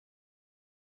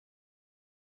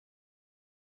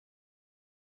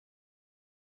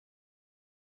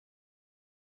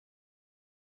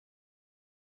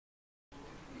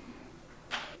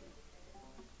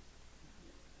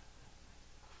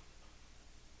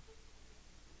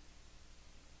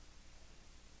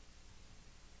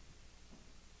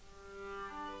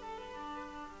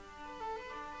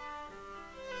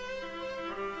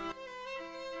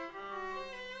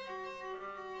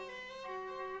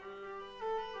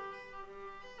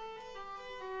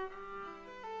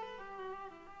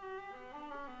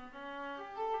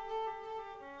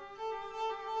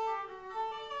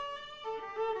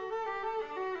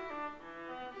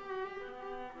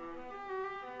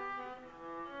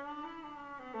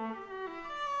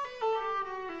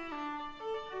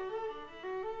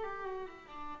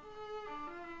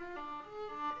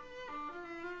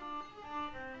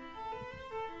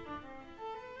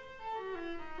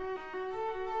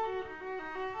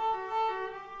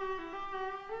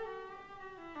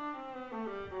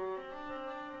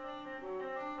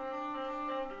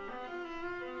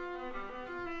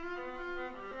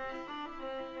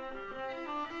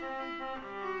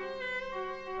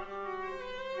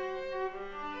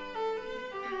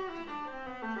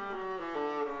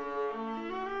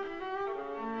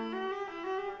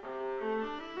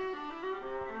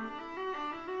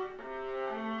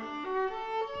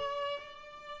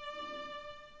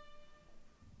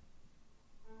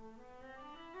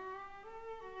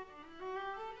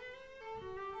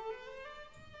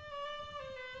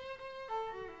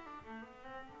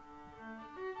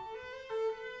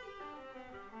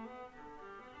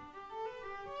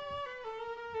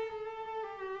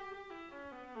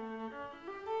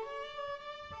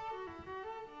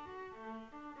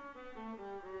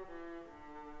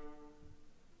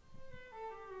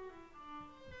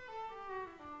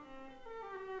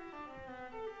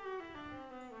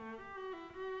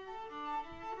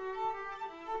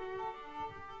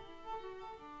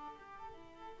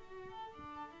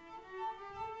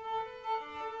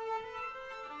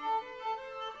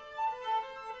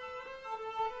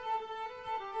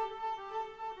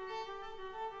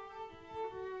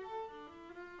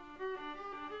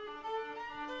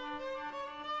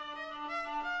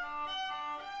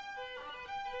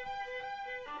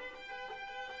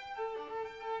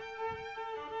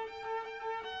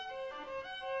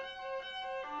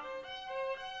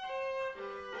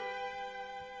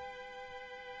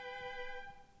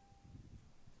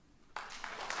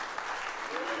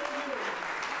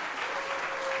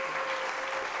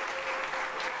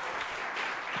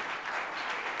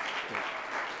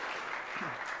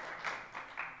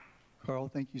Carl,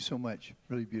 thank you so much.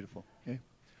 Really beautiful. Okay.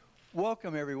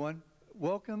 Welcome, everyone.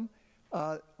 Welcome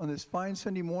on this fine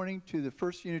Sunday morning to the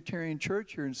First Unitarian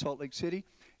Church here in Salt Lake City,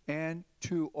 and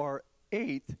to our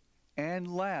 8th and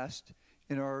last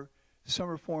in our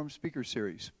Summer Forum Speaker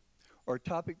Series. Our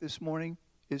topic this morning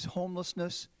is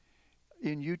homelessness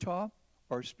in Utah.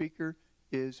 Our speaker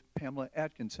is Pamela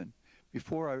Atkinson.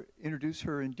 Before I introduce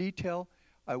her in detail,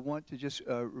 I want to just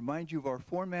remind you of our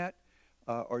format.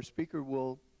 Our speaker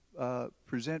will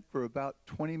present for about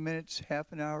 20 minutes,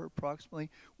 half an hour approximately.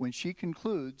 When she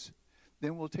concludes,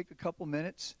 then we'll take a couple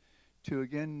minutes to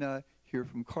again hear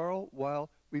from Carl while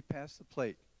we pass the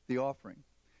plate, the offering.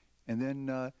 And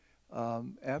then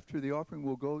after the offering,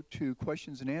 we'll go to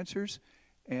questions and answers,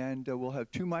 and we'll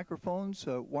have 2 microphones,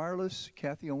 wireless,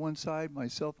 Kathy on one side,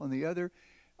 myself on the other.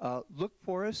 Look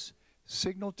for us,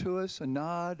 signal to us, a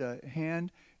nod, a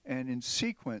hand, and in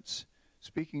sequence,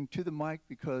 speaking to the mic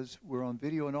because we're on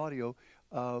video and audio,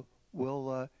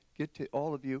 we'll get to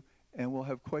all of you, and we'll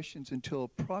have questions until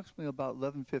approximately about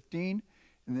 11:15,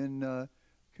 and then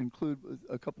conclude with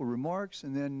a couple of remarks,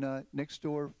 and then next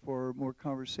door for more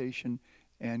conversation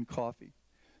and coffee.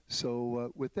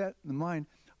 So with that in mind,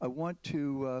 I want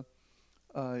to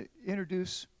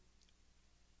introduce,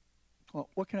 well,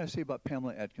 what can I say about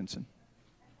Pamela Atkinson?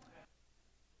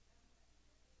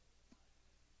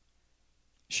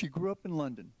 She grew up in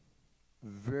London,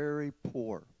 very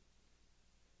poor,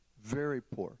 very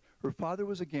poor. Her father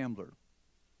was a gambler.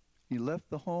 He left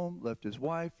the home, left his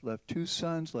wife, left 2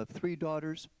 sons, left 3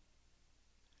 daughters.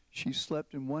 She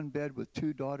slept in one bed with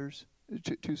 2 daughters,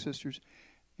 2 sisters,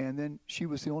 and then she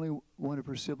was the only one of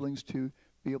her siblings to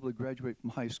be able to graduate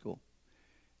from high school.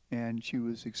 And she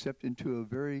was accepted into a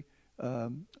very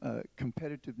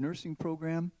competitive nursing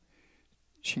program.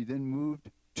 She then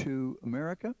moved to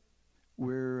America,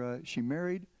 where she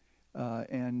married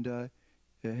and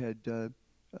had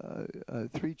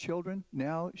 3 children.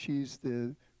 Now she's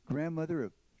the grandmother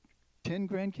of 10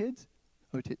 grandkids.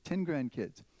 Oh, 10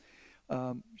 grandkids.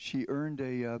 She earned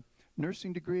a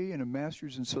nursing degree and a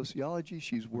master's in sociology.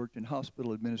 She's worked in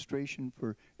hospital administration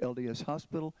for LDS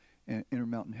Hospital and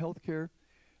Intermountain Healthcare.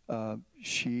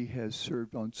 She has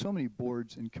served on so many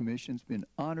boards and commissions, been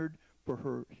honored for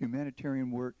her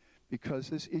humanitarian work, because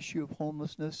this issue of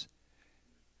homelessness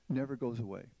never goes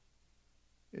away.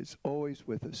 It's always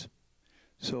with us.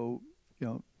 So, you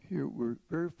know, here we're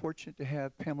very fortunate to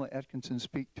have Pamela Atkinson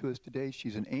speak to us today.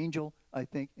 She's an angel, I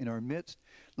think, in our midst.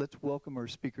 Let's welcome our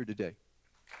speaker today.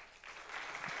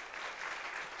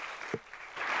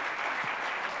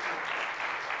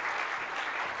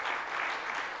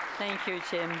 Thank you,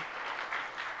 Tim.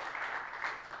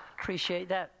 Appreciate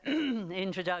that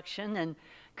introduction. And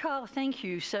Carl, thank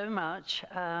you so much.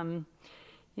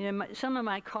 You know, some of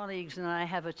my colleagues and I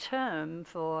have a term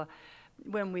for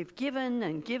when we've given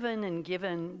and given and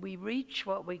given, we reach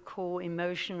what we call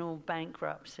emotional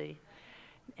bankruptcy.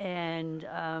 And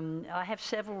I have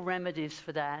several remedies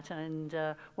for that. And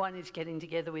one is getting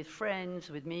together with friends,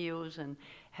 with meals, and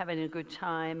having a good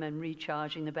time and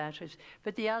recharging the batteries.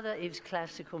 But the other is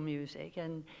classical music,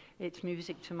 and it's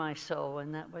music to my soul,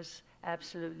 and that was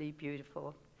absolutely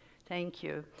beautiful. Thank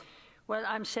you. Well,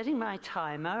 I'm setting my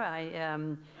timer.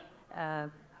 I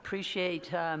appreciate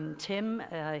Tim.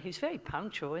 He's very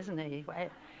punctual, isn't he?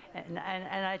 And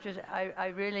I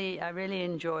really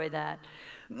enjoy that.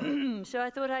 So I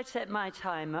thought I'd set my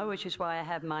timer, which is why I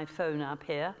have my phone up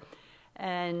here.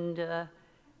 And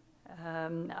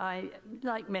I,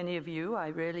 like many of you, I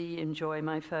really enjoy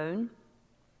my phone.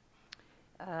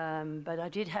 But I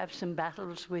did have some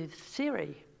battles with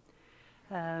Siri.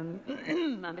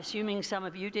 I'm assuming some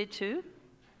of you did too.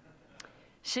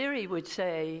 Siri would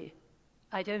say,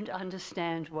 "I don't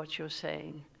understand what you're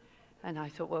saying." And I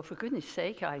thought, well, for goodness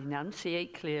sake, I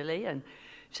enunciate clearly. And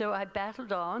so I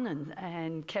battled on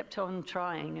and kept on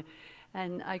trying.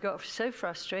 And I got so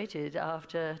frustrated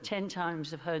after 10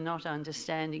 times of her not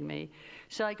understanding me.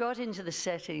 So I got into the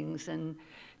settings, and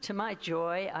to my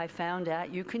joy, I found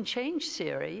out you can change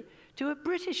Siri to a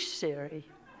British Siri.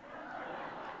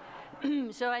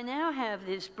 So I now have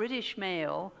this British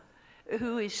male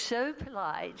who is so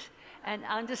polite and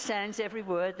understands every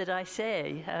word that I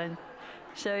say. And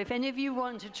so if any of you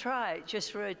want to try it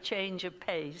just for a change of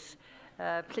pace,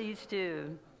 please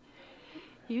do.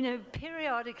 You know,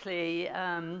 periodically,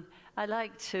 I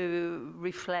like to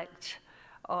reflect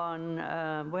on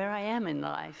where I am in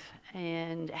life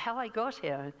and how I got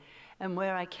here and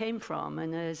where I came from.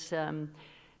 And as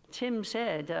Tim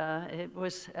said, it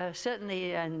was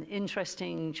certainly an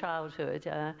interesting childhood.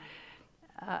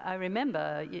 I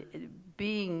remember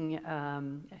being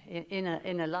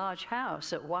in a large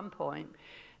house at one point.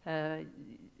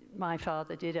 my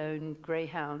father did own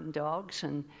greyhound dogs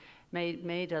and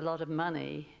made a lot of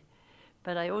money.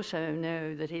 But I also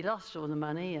know that he lost all the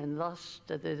money and lost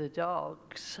the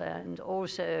dogs, and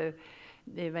also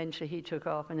eventually he took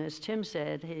off, and as Tim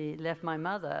said, he left my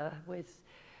mother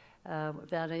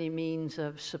without any means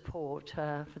of support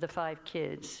for the 5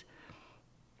 kids.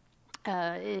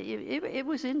 It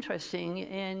was interesting,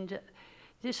 and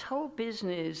this whole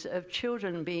business of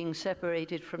children being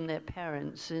separated from their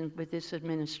parents with this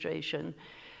administration,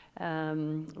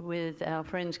 with our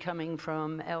friends coming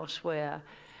from elsewhere,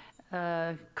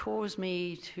 caused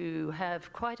me to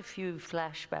have quite a few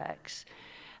flashbacks.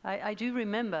 I do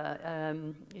remember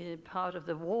part of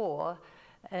the war,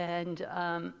 and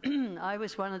I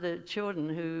was one of the children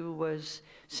who was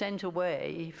sent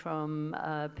away from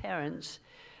parents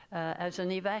as an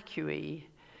evacuee.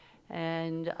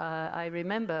 And I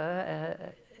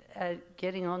remember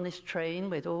getting on this train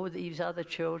with all these other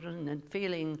children and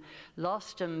feeling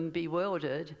lost and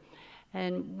bewildered.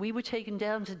 And we were taken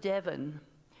down to Devon.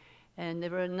 And there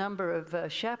were a number of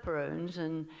chaperones,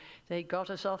 and they got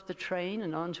us off the train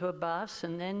and onto a bus,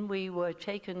 and then we were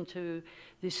taken to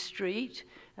this street,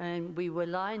 and we were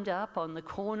lined up on the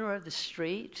corner of the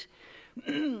street,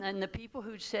 and the people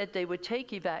who'd said they would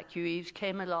take evacuees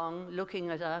came along looking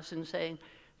at us and saying,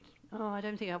 "Oh, I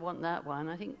don't think I want that one.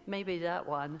 I think maybe that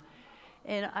one."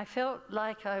 And I felt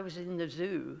like I was in the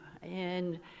zoo.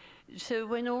 And so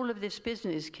when all of this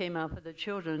business came up of the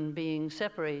children being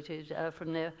separated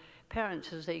from their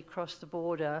parents as they crossed the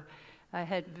border, I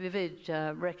had vivid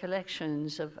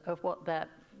recollections of what that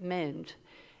meant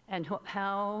and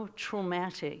how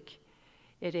traumatic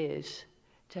it is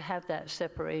to have that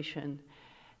separation.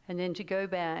 And then to go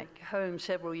back home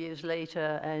several years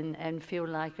later and feel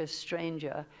like a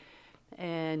stranger.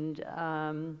 And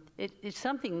it's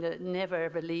something that never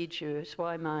ever leaves you. It's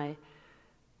why my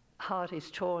heart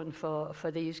is torn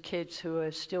for these kids who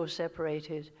are still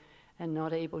separated and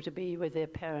not able to be with their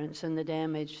parents, and the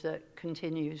damage that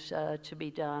continues to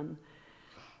be done.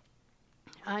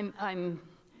 I'm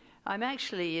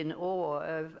actually in awe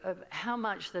of how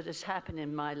much that has happened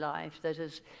in my life that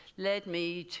has led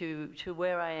me to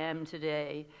where I am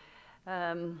today.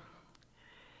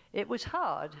 It was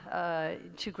hard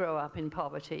to grow up in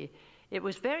poverty. It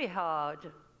was very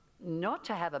hard not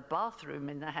to have a bathroom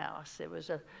in the house. There was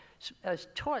a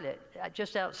toilet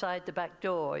just outside the back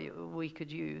door we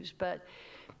could use, but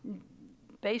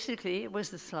basically it was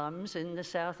the slums in the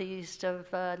southeast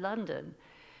of London.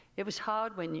 It was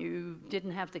hard when you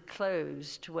didn't have the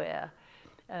clothes to wear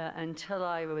until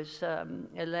I was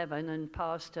 11 and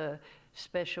passed a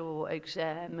special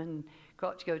exam and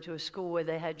got to go to a school where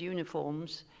they had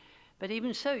uniforms. But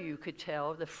even so, you could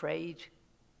tell the frayed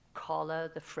collar,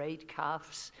 the frayed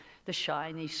cuffs, the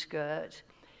shiny skirt,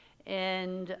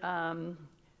 and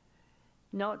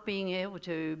not being able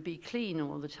to be clean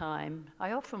all the time.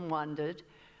 I often wondered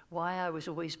why I was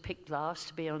always picked last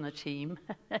to be on a team.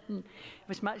 And it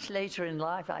was much later in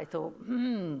life I thought,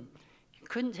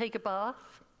 couldn't take a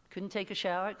bath, couldn't take a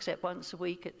shower except once a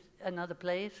week at another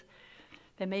place.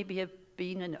 There maybe have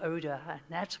been an odor, and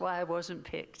that's why I wasn't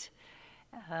picked.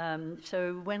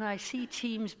 So when I see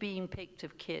teams being picked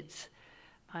of kids,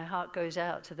 my heart goes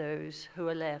out to those who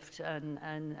are left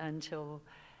until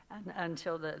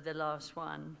the last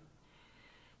one.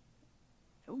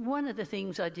 One of the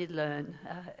things I did learn,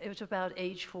 it was about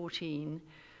age 14,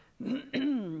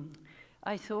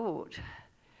 I thought,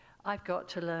 I've got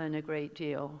to learn a great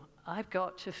deal. I've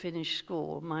got to finish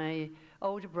school. My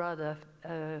older brother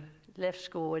left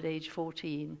school at age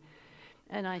 14,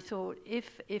 and I thought,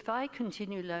 if I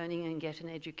continue learning and get an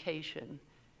education,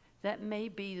 that may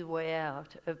be the way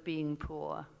out of being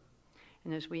poor.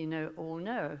 And as we all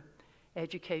know,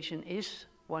 education is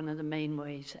one of the main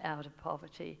ways out of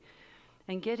poverty.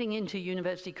 And getting into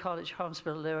University College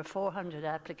Hospital, there were 400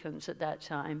 applicants at that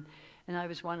time, and I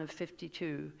was one of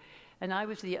 52. And I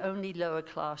was the only lower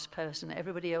class person.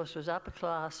 Everybody else was upper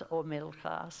class or middle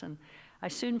class. And I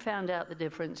soon found out the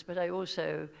difference, but I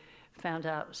also found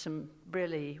out some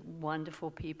really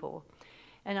wonderful people.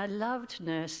 And I loved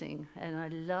nursing, and I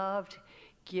loved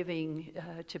giving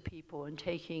to people and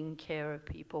taking care of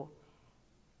people.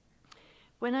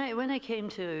 When I came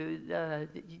to the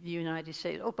United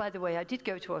States, oh, by the way, I did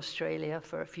go to Australia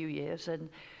for a few years, and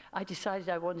I decided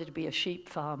I wanted to be a sheep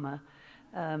farmer.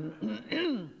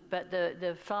 But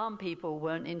the farm people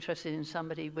weren't interested in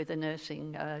somebody with a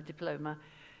nursing diploma.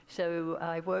 So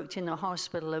I worked in a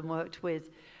hospital and worked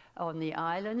on the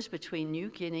islands between New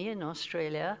Guinea and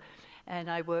Australia,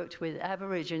 and I worked with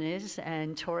Aborigines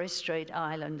and Torres Strait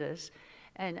Islanders,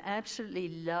 and absolutely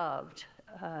loved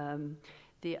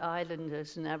the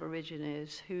islanders and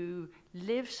Aborigines who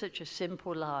lived such a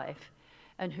simple life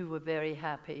and who were very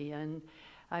happy. And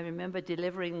I remember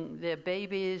delivering their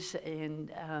babies,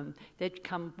 and they'd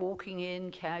come walking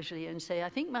in casually and say, "I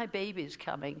think my baby's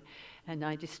coming." And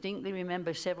I distinctly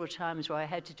remember several times where I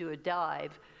had to do a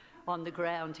dive on the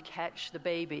ground to catch the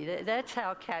baby. That's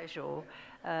how casual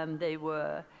they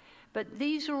were. But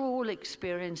these are all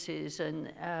experiences and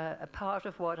a part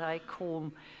of what I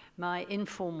call my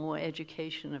informal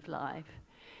education of life.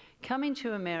 Coming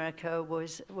to America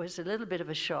was a little bit of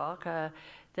a shock.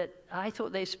 That I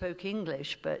thought they spoke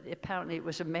English, but apparently it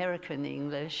was American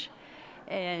English.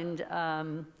 And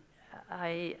I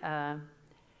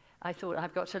thought,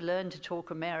 I've got to learn to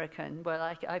talk American. Well,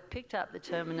 I picked up the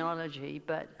terminology,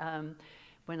 but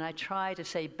when I try to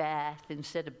say bath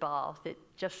instead of bath, it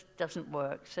just doesn't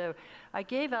work. So I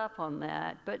gave up on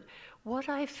that. But what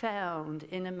I found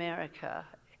in America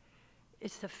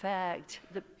is the fact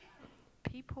that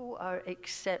people are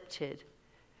accepted.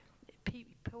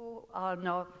 People are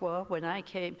not, well, when I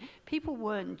came, people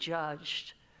weren't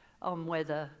judged on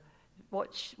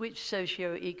which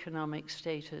socioeconomic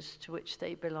status to which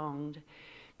they belonged.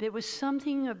 There was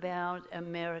something about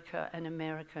America and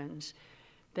Americans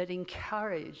that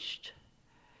encouraged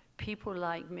people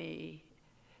like me,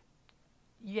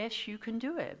 yes, you can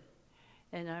do it.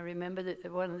 And I remember that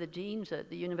one of the deans at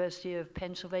the University of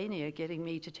Pennsylvania getting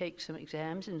me to take some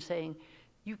exams and saying,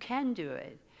 you can do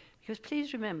it. Because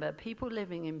please remember, people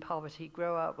living in poverty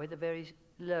grow up with a very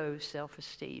low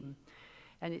self-esteem.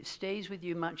 And it stays with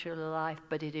you much of your life,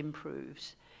 but it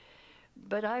improves.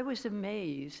 But I was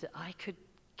amazed that I could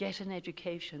get an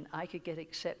education. I could get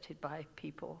accepted by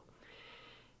people.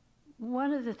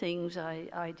 One of the things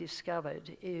I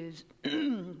discovered is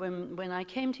when I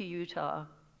came to Utah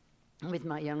with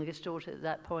my youngest daughter at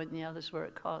that point, and the others were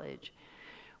at college,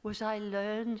 was I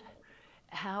learned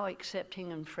how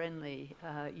accepting and friendly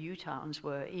Utahns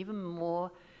were, even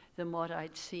more than what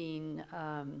I'd seen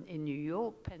in New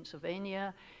York,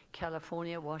 Pennsylvania,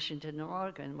 California, Washington, and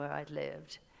Oregon, where I'd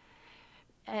lived.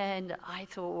 And I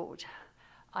thought,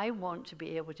 I want to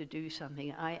be able to do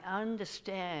something. I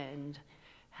understand,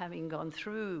 having gone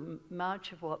through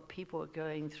much of what people are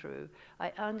going through,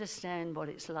 I understand what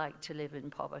it's like to live in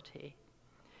poverty.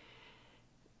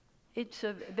 It's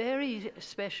a very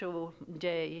special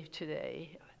day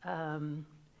today. 1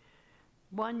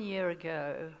 year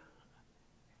ago,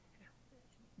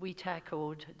 we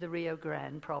tackled the Rio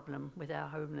Grande problem with our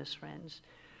homeless friends.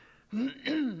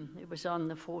 It was on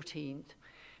the 14th.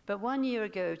 But 1 year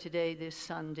ago today, this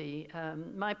Sunday,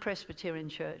 my Presbyterian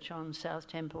church on South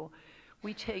Temple,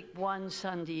 we take one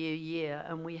Sunday a year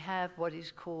and we have what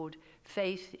is called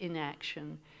Faith in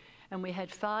Action. And we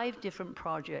had 5 different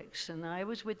projects, and I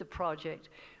was with the project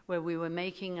where we were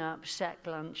making up sack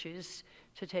lunches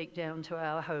to take down to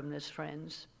our homeless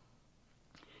friends.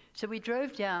 So we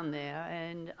drove down there,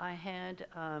 and I had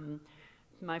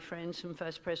my friends from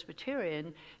First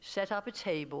Presbyterian set up a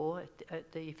table at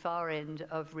the far end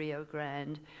of Rio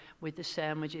Grande with the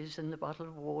sandwiches and the bottle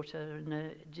of water and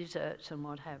the desserts and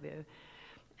what have you.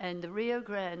 And the Rio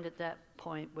Grande at that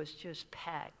point was just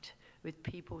packed with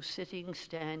people sitting,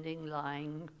 standing,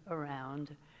 lying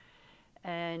around.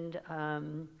 And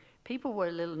people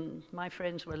were my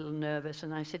friends were a little nervous,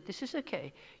 and I said, this is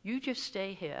okay. You just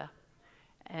stay here,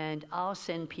 and I'll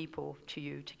send people to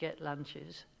you to get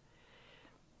lunches.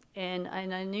 And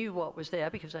I knew what was there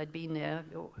because I'd been there,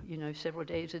 several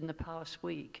days in the past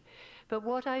week. But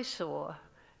what I saw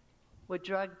were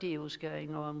drug deals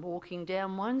going on, walking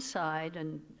down one side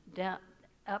and down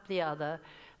up the other,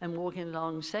 and walking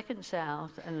along 2nd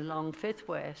South and along 5th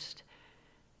West.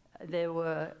 There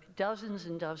were dozens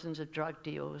and dozens of drug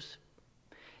deals.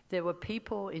 There were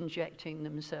people injecting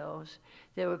themselves.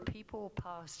 There were people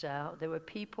passed out. There were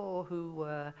people who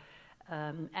were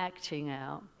acting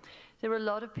out. There were a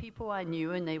lot of people I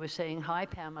knew, and they were saying, "Hi,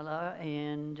 Pamela."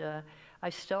 And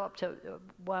I stopped at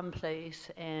one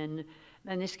place, and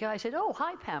this guy said, "Oh,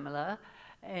 hi, Pamela."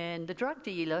 And the drug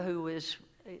dealer who was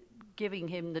giving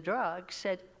him the drugs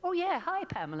said, "Oh, yeah, hi,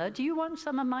 Pamela. Do you want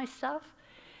some of my stuff?"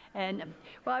 And,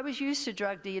 well, I was used to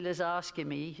drug dealers asking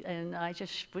me, and I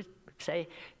just would say,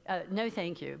 "No,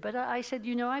 thank you." But I said,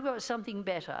 "I've got something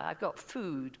better. I've got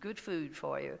food, good food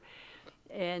for you."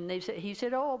 And he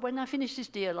said, "Oh, when I finish this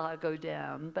deal, I'll go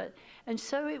down." And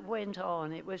so it went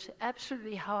on. It was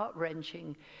absolutely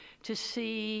heart-wrenching to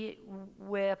see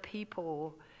where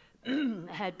people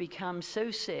had become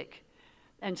so sick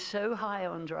and so high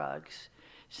on drugs.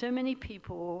 So many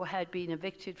people had been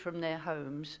evicted from their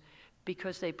homes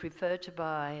because they preferred to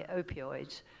buy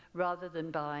opioids rather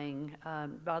than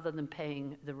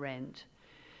paying the rent.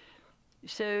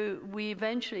 So we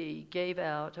eventually gave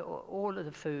out all of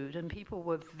the food, and people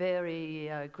were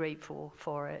very grateful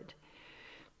for it.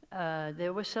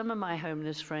 There were some of my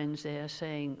homeless friends there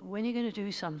saying, when are you going to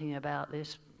do something about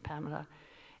this, Pamela?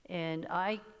 And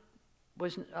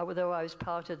although I was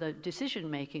part of the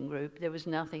decision-making group, there was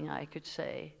nothing I could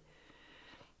say.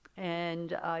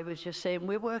 And I was just saying,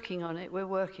 we're working on it,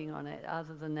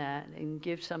 other than that, and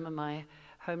give some of my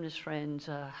homeless friends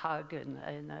a hug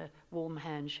and a warm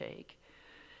handshake.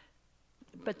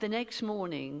 But the next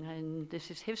morning, and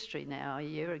this is history now, a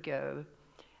year ago,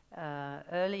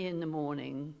 early in the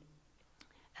morning,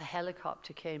 a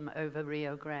helicopter came over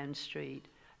Rio Grande Street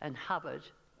and hovered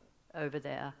over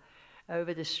there,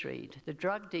 over the street. The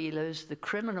drug dealers, the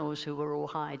criminals who were all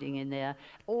hiding in there,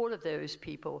 all of those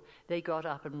people, they got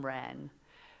up and ran,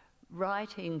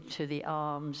 right into the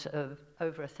arms of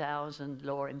over 1,000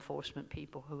 law enforcement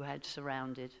people who had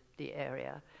surrounded the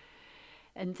area.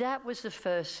 And that was the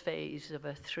first phase of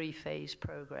a 3-phase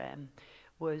program,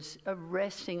 was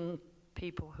arresting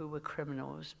people who were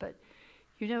criminals. But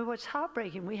you know what's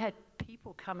heartbreaking? We had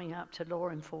people coming up to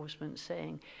law enforcement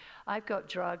saying, I've got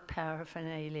drug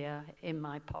paraphernalia in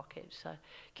my pockets.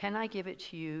 Can I give it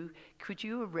to you? Could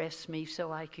you arrest me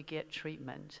so I could get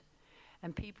treatment?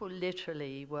 And people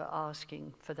literally were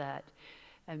asking for that.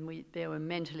 And there were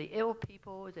mentally ill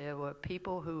people. There were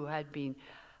people who had been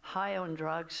high on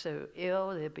drugs, so ill,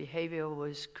 their behavior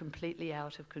was completely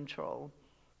out of control.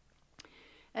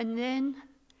 And then,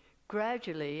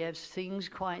 gradually, as things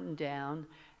quietened down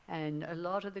and a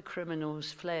lot of the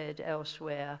criminals fled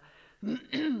elsewhere,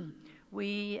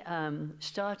 we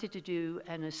started to do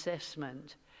an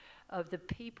assessment of the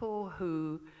people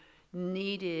who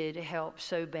needed help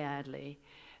so badly.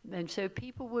 And so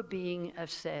people were being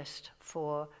assessed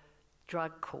for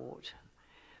drug court.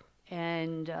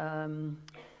 And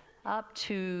up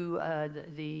to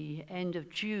the end of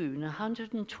June,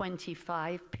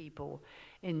 125 people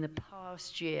in the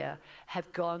past year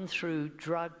have gone through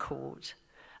drug court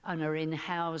and are in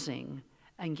housing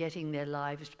and getting their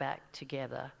lives back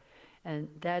together. And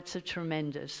that's a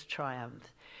tremendous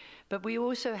triumph. But we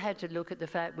also had to look at the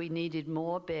fact we needed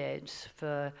more beds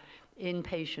for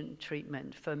inpatient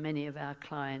treatment for many of our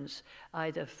clients,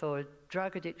 either for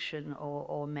drug addiction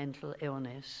or mental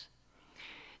illness.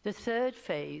 The third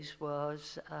phase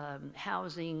was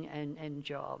housing and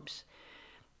jobs.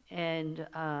 And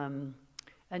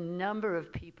a number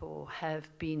of people have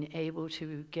been able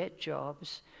to get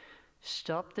jobs,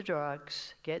 stop the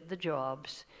drugs, get the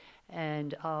jobs,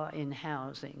 and are in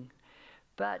housing.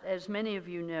 But as many of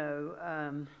you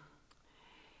know,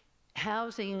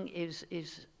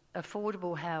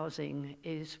 affordable housing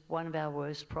is one of our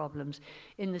worst problems.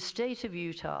 In the state of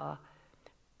Utah,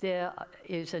 there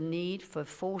is a need for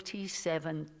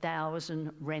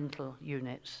 47,000 rental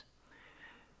units.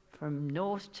 From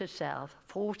north to south,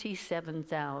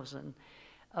 47,000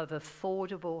 of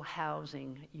affordable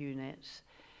housing units.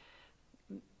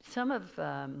 Some of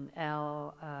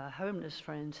our homeless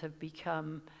friends have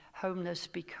become homeless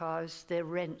because their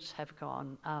rents have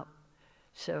gone up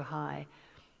so high.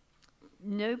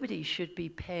 Nobody should be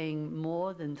paying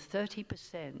more than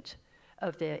 30%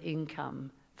 of their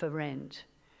income for rent.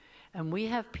 And we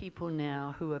have people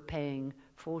now who are paying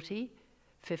 40,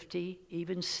 50,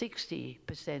 even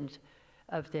 60%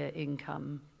 of their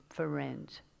income for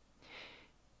rent.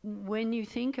 When you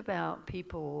think about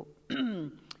people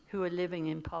who are living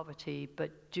in poverty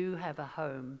but do have a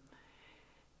home,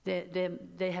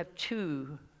 they have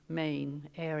two main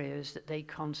areas that they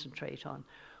concentrate on.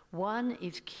 One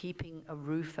is keeping a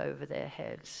roof over their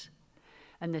heads,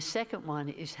 and the second one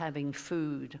is having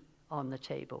food on the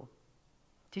table.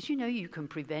 Did you know you can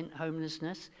prevent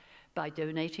homelessness by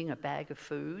donating a bag of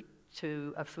food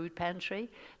to a food pantry,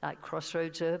 like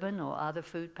Crossroads Urban or other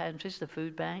food pantries, the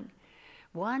food bank?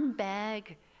 One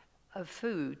bag of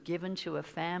food given to a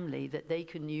family that they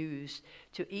can use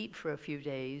to eat for a few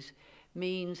days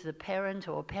means the parent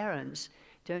or parents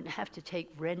don't have to take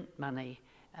rent money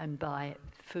and buy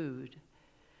food.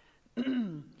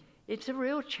 It's a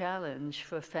real challenge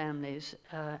for families,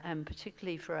 and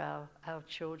particularly for our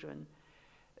children,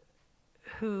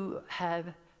 who have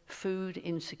food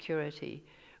insecurity,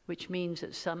 which means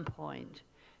at some point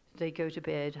they go to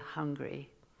bed hungry.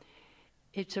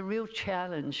 It's a real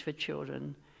challenge for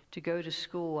children to go to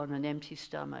school on an empty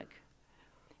stomach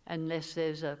unless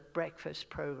there's a breakfast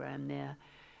program there.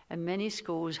 And many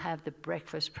schools have the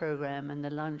breakfast program and the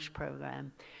lunch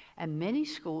program. And many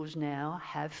schools now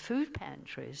have food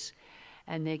pantries,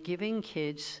 and they're giving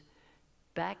kids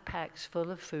backpacks full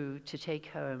of food to take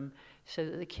home so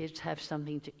that the kids have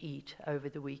something to eat over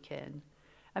the weekend.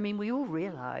 I mean, we all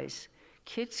realize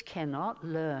Kids cannot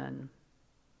learn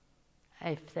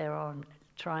if they're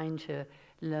trying to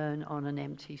learn on an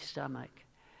empty stomach.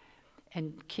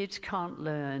 And kids can't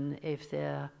learn if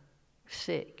they're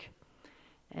sick.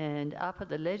 And up at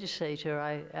the legislature,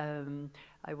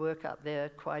 I work up there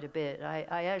quite a bit.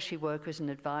 I actually work as an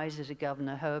advisor to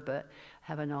Governor Herbert,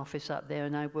 have an office up there,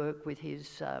 and I work with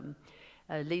his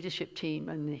leadership team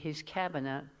and his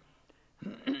cabinet.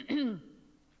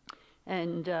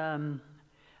 And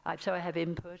so I have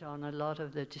input on a lot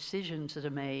of the decisions that are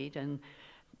made. And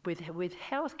with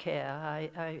healthcare,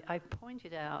 I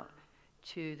pointed out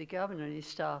to the governor and his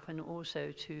staff, and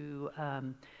also to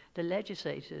the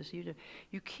legislators,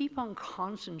 you keep on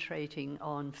concentrating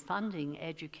on funding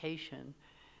education,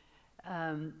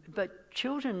 but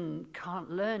children can't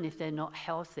learn if they're not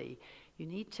healthy. You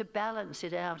need to balance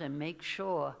it out and make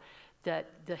sure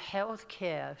that the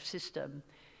healthcare system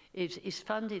is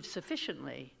funded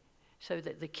sufficiently so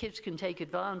that the kids can take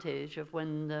advantage of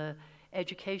when the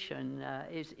education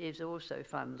is also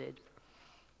funded.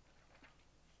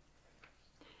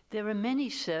 There are many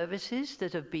services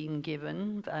that have been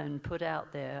given and put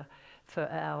out there for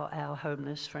our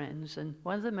homeless friends. And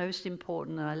one of the most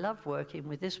important, and I love working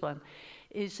with this one,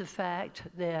 is the fact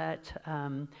that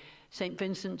St.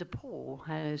 Vincent de Paul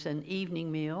has an evening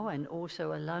meal and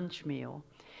also a lunch meal.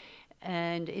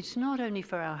 And it's not only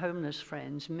for our homeless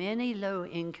friends. Many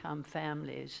low-income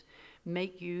families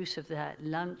make use of that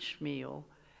lunch meal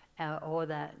or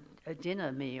that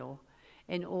dinner meal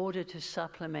in order to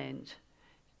supplement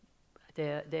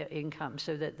their income,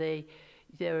 so that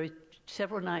there are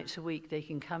several nights a week they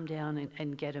can come down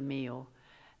and get a meal,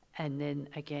 and then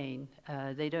again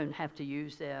they don't have to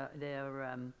use their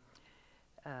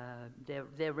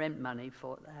rent money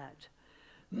for that.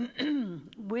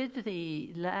 With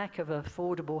the lack of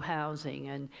affordable housing,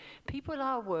 and people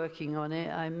are working on it.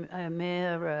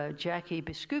 Mayor Jackie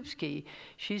Biskupski,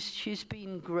 she's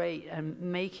been great at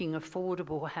making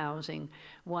affordable housing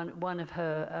one of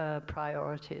her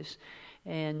priorities,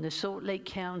 and the Salt Lake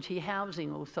County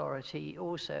Housing Authority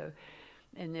also.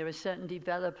 And there are certain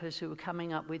developers who are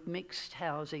coming up with mixed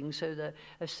housing, so that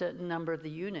a certain number of the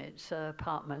units,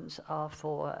 apartments, are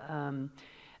for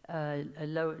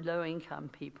low-income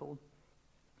people.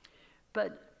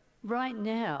 But right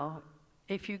now,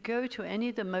 if you go to any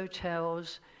of the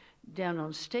motels down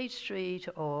on State Street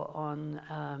or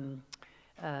on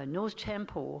North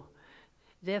Temple,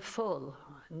 they're full.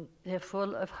 They're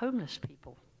full of homeless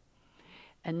people.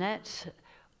 And that's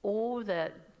all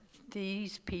that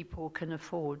these people can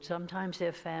afford. Sometimes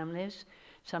they're families,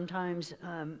 sometimes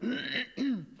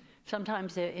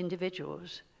sometimes they're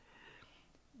individuals.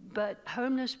 But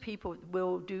homeless people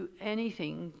will do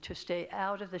anything to stay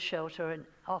out of the shelter and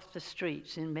off the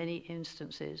streets in many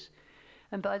instances.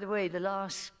 And by the way, the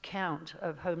last count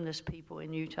of homeless people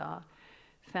in Utah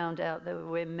found out there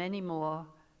were many more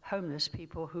homeless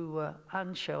people who were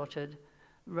unsheltered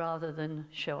rather than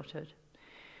sheltered.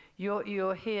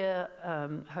 You'll hear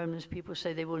homeless people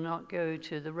say they will not go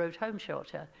to the road home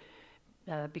shelter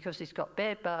because it's got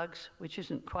bed bugs, which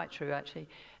isn't quite true actually,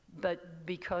 but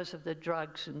because of the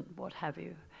drugs and what have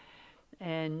you.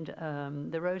 And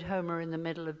the road home are in the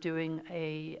middle of doing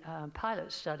a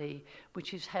pilot study,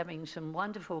 which is having some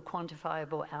wonderful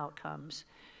quantifiable outcomes.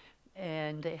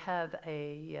 And they have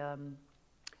a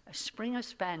Springer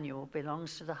Spaniel,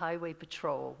 belongs to the Highway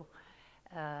Patrol,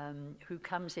 who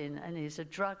comes in and is a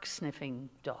drug-sniffing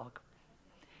dog.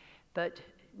 But,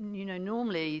 you know,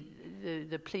 normally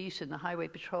the police and the Highway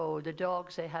Patrol, the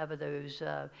dogs they have are those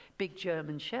big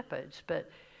German shepherds. But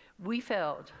we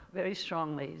felt very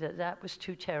strongly that that was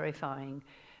too terrifying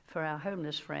for our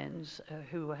homeless friends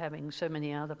who were having so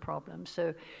many other problems.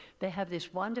 So they have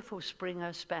this wonderful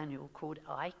Springer Spaniel called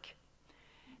Ike.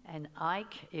 And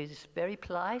Ike is very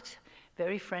polite,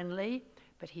 very friendly,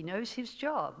 but he knows his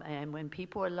job. And when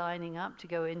people are lining up to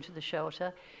go into the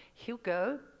shelter, he'll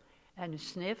go and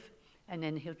sniff, and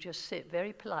then he'll just sit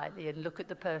very politely and look at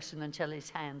the person until his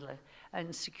handler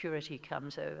and security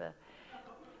comes over.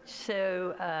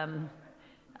 So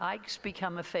Ike's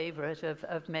become a favorite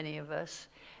of many of us.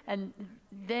 And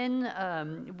then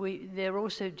they're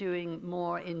also doing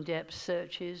more in-depth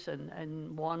searches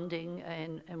and wanding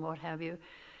and what have you,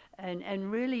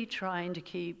 and really trying to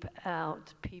keep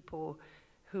out people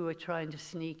who are trying to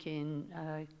sneak in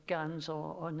guns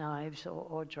or knives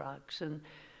or drugs. And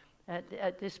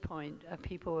at this point,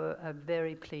 people are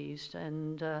very pleased,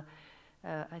 and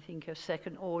I think a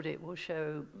second audit will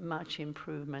show much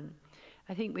improvement.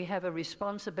 I think we have a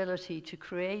responsibility to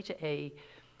create a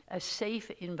safe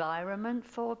environment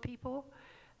for people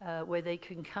where they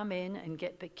can come in and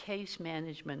get the case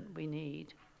management we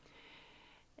need.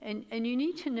 And you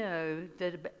need to know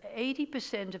that about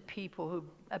 80% of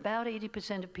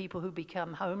people who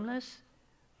become homeless,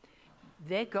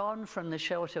 they're gone from the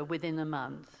shelter within a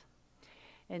month.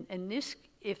 And this,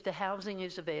 if the housing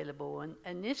is available,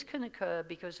 and this can occur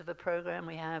because of a program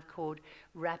we have called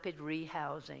rapid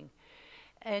rehousing.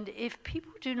 And if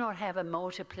people do not have a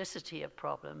multiplicity of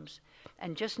problems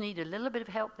and just need a little bit of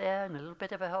help there and a little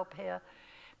bit of help here,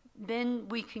 then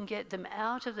we can get them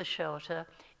out of the shelter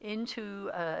into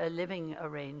a living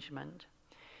arrangement.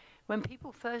 When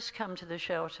people first come to the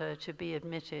shelter to be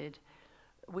admitted,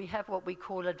 we have what we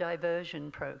call a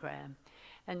diversion program.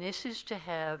 And this is to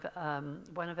have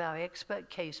one of our expert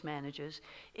case managers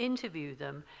interview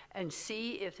them and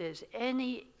see if there's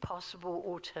any possible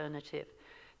alternative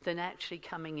than actually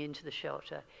coming into the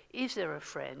shelter. Is there a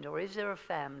friend or is there a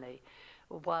family,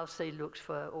 whilst they looked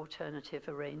for alternative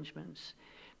arrangements?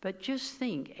 But just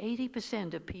think,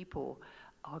 80% of people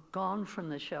are gone from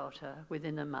the shelter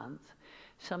within a month.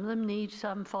 Some of them need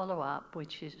some follow-up,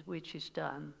 which is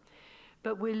done.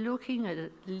 But we're looking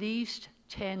at least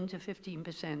 10 to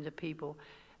 15% of people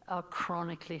are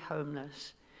chronically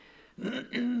homeless.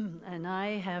 And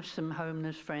I have some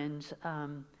homeless friends.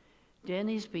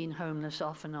 Denny's been homeless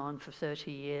off and on for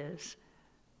 30 years.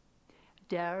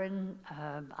 Darren,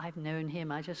 I've known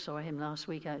him, I just saw him last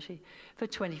week actually, for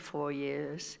 24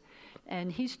 years.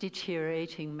 And he's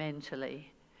deteriorating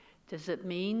mentally. Does it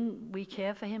mean we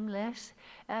care for him less?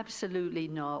 Absolutely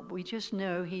not. We just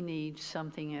know he needs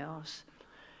something else.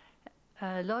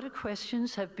 A lot of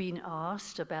questions have been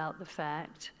asked about the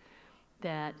fact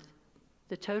that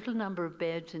the total number of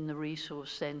beds in the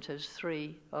resource centers,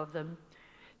 3 of them,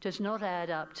 does not add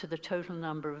up to the total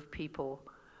number of people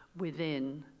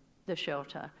within the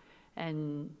shelter.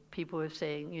 And people are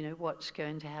saying, you know, what's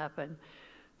going to happen?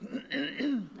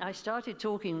 I started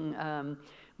talking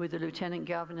with the Lieutenant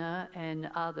Governor and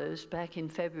others back in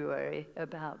February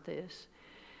about this.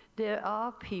 There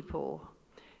are people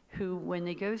who, when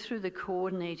they go through the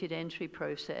coordinated entry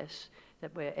process,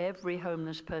 that where every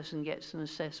homeless person gets an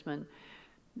assessment,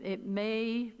 they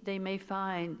may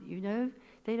find, you know,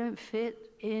 they don't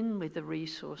fit in with the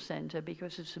resource center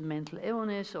because of some mental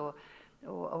illness or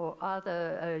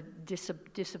other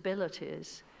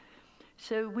disabilities.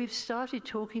 So we've started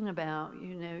talking about,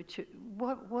 you know,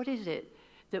 what is it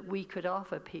that we could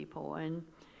offer people? And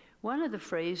one of the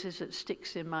phrases that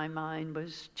sticks in my mind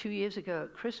was 2 years ago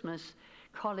at Christmas,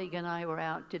 a colleague and I were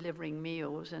out delivering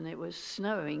meals, and it was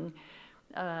snowing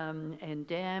and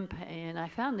damp, and I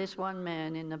found this one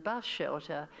man in the bus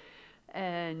shelter,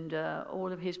 and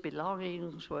all of his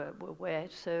belongings were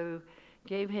wet, so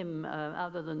gave him,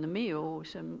 other than the meal,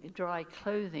 some dry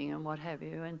clothing and what have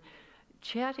you, and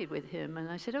chatted with him, and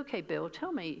I said, okay, Bill,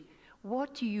 tell me,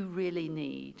 what do you really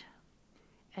need?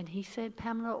 And he said,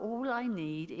 Pamela, all I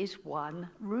need is one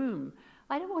room.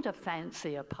 I don't want a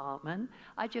fancy apartment.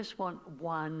 I just want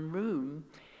one room.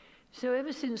 So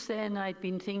ever since then, I'd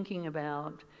been thinking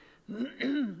about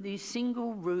these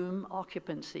single room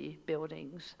occupancy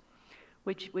buildings,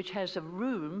 which has a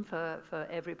room for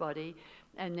everybody,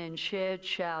 and then shared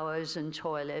showers and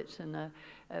toilets, and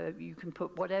you can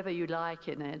put whatever you like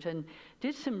in it. And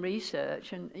did some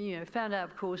research, and found out,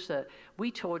 of course, that we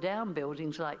tore down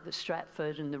buildings like the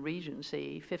Stratford and the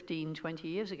Regency 15, 20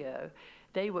 years ago.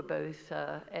 They were both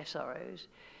SROs.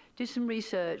 Did some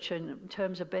research in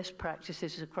terms of best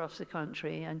practices across the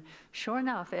country, and sure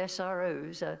enough,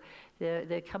 SROs,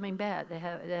 they're coming back.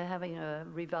 They're having a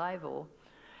revival.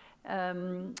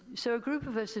 So a group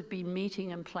of us have been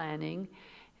meeting and planning,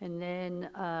 and then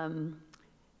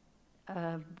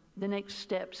the next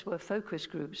steps were focus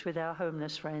groups with our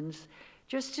homeless friends,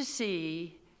 just to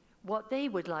see what they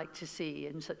would like to see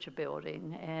in such a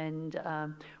building. And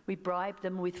we bribed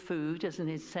them with food as an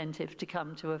incentive to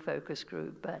come to a focus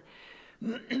group. But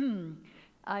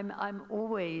I'm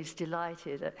always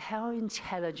delighted at how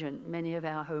intelligent many of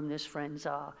our homeless friends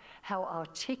are, how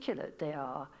articulate they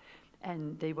are.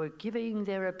 And they were giving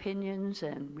their opinions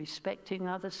and respecting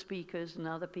other speakers and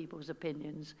other people's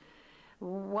opinions.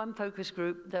 One focus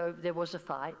group, though, there was a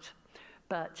fight,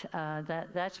 but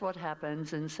that's what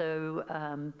happens. And so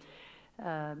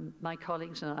my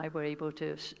colleagues and I were able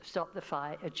to stop the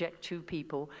fight, eject 2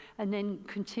 people, and then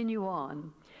continue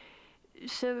on.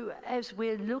 So as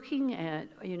we're looking at,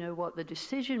 what the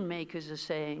decision makers are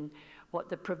saying, what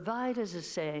the providers are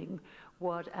saying,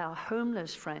 what our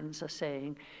homeless friends are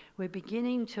saying, we're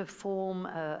beginning to form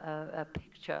a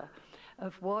picture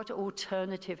of what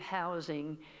alternative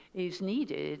housing is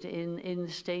needed in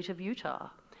the state of Utah.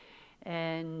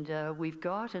 And we've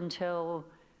got until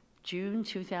June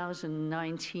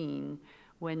 2019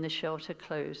 when the shelter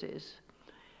closes.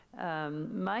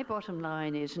 My bottom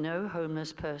line is no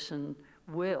homeless person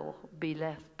will be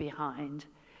left behind.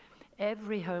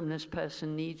 Every homeless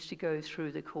person needs to go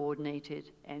through the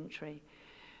coordinated entry.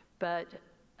 But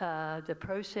the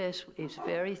process is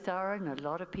very thorough, and a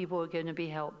lot of people are going to be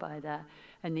helped by that.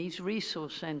 And these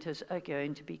resource centers are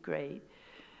going to be great.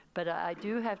 But I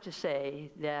do have to say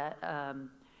that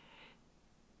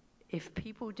if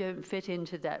people don't fit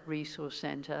into that resource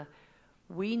center,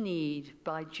 we need,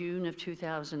 by June of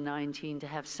 2019, to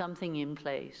have something in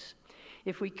place.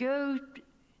 If we go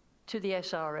to the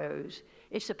SROs,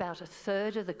 it's about a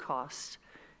third of the cost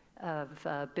of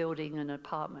building an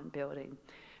apartment building.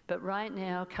 But right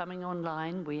now, coming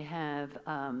online, we have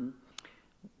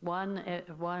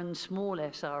one small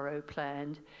SRO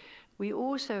planned. We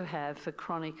also have, for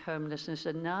chronic homelessness,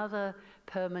 another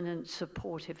permanent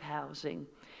supportive housing.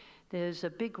 There's a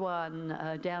big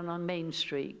one down on Main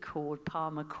Street called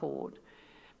Palmer Court.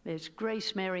 There's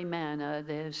Grace Mary Manor.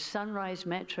 There's Sunrise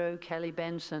Metro, Kelly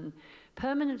Benson.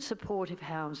 Permanent supportive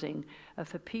housing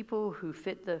for people who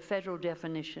fit the federal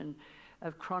definition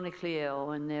of chronically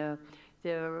ill, and they're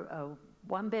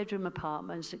one-bedroom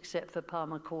apartments, except for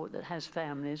Palmer Court that has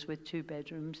families with 2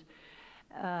 bedrooms.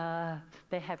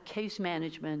 They have case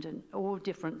management and all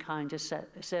different kinds of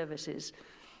services.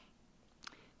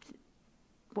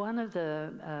 One of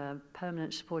the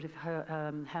permanent supportive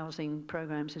housing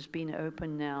programs has been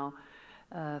open now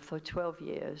for 12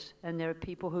 years, and there are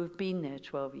people who have been there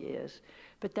 12 years.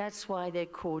 But that's why they're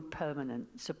called permanent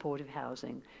supportive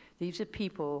housing. These are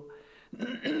people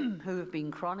who have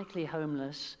been chronically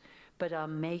homeless but are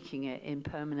making it in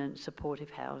permanent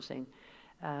supportive housing.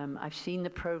 I've seen the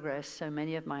progress so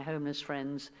many of my homeless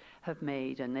friends have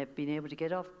made, and they've been able to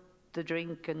get off the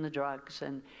drink and the drugs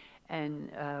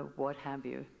and what have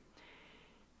you.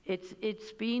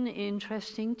 It's been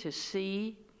interesting to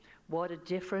see what a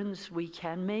difference we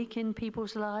can make in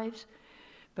people's lives,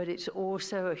 but it's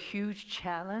also a huge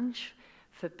challenge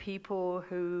for people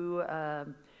who are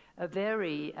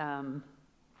very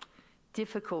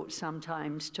difficult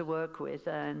sometimes to work with.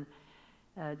 And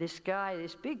this guy,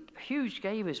 this big, huge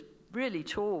guy, he was really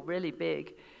tall, really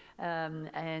big,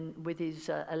 and with his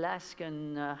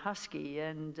Alaskan husky,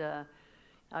 and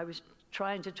I was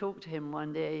trying to talk to him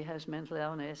one day. He has mental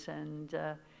illness, and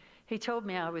he told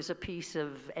me I was a piece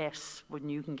of S, when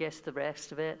you can guess the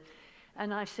rest of it.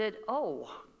 And I said, oh,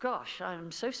 gosh,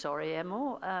 I'm so sorry,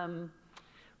 Emil.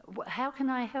 How can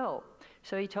I help?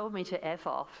 So he told me to F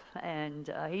off,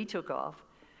 and he took off.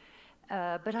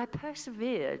 But I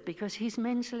persevered because he's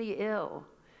mentally ill.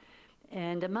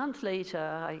 And a month later,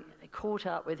 I caught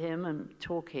up with him and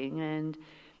talking, and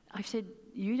I said,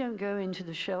 you don't go into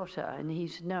the shelter. And he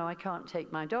said, no, I can't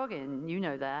take my dog in. You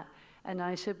know that. And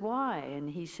I said, why? And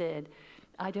he said,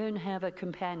 I don't have a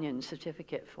companion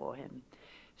certificate for him.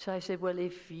 So I said, well,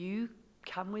 if you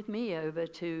come with me over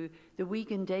to the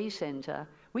Weekend Day Center,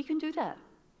 we can do that.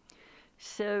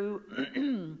 So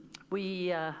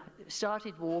we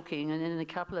started walking, and then a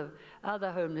couple of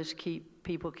other homeless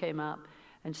people came up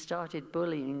and started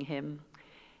bullying him.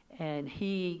 And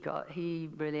he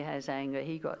really has anger.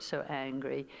 He got so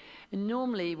angry. And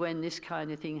normally when this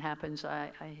kind of thing happens,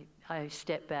 I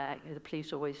step back. The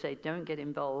police always say, don't get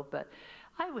involved. But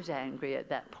I was angry at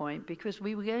that point because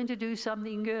we were going to do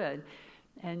something good.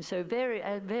 And so very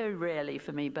rarely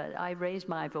for me, but I raised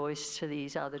my voice to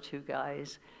these other 2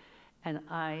 guys. And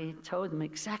I told them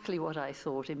exactly what I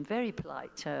thought in very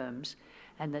polite terms,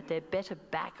 and that they'd better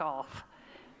back off.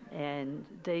 And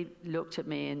they looked at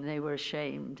me and they were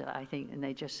ashamed, I think, and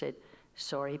they just said,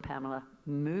 sorry, Pamela,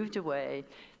 moved away.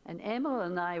 And Emil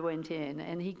and I went in,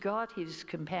 and he got his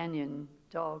companion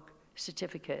dog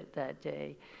certificate that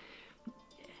day.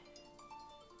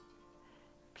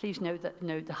 Please note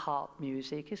the harp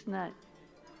music. Isn't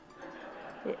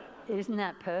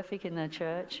that perfect in the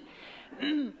church?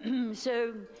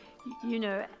 So, you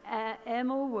know,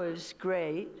 Emil was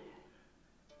great.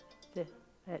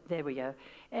 There we go.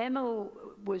 Emil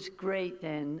was great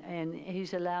then, and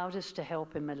he's allowed us to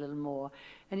help him a little more.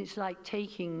 And it's like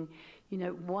taking, you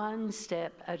know, one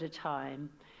step at a time.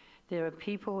 There are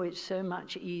people it's so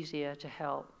much easier to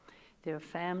help. There are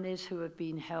families who have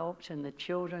been helped, and the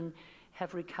children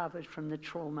have recovered from the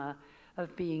trauma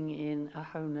of being in a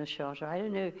homeless shelter. I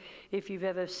don't know if you've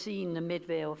ever seen the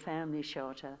Midvale Family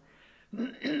Shelter.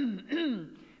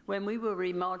 When we were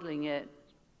remodeling it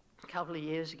a couple of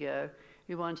years ago,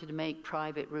 we wanted to make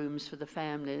private rooms for the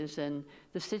families, and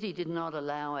the city did not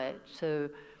allow it. So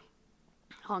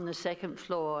on the 2nd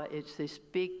floor, it's this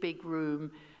big, big room,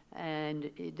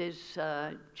 and there's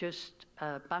just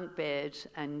bunk beds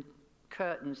and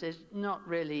curtains. There's not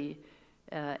really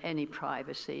any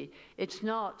privacy. It's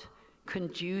not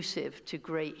conducive to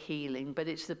great healing, but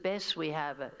it's the best we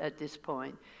have at this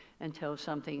point until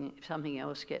something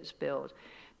else gets built.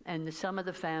 And some of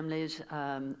the families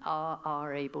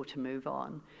are able to move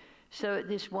on. So at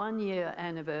this 1-year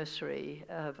anniversary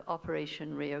of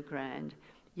Operation Rio Grande,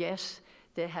 yes,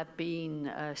 there have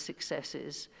been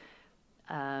successes.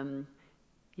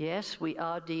 Yes, we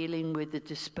are dealing with the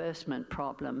disbursement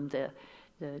problem, the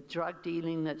drug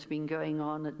dealing that's been going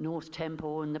on at North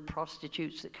Temple and the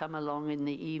prostitutes that come along in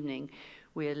the evening.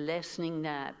 We're lessening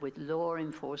that with law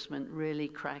enforcement really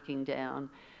cracking down.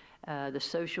 The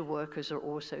social workers are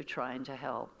also trying to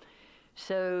help.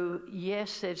 So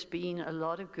yes, there's been a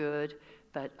lot of good,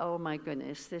 but oh my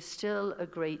goodness, there's still a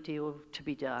great deal to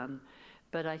be done.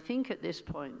 But I think at this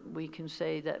point we can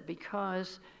say that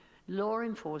because law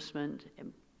enforcement,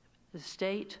 the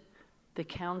state, the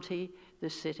county, the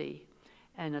city,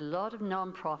 and a lot of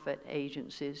nonprofit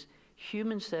agencies,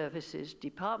 human services,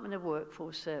 Department of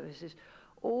Workforce Services,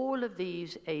 all of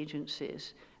these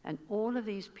agencies and all of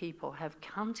these people have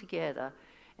come together,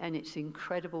 and it's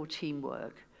incredible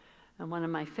teamwork. And one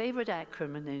of my favorite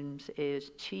acronyms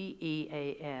is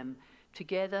TEAM.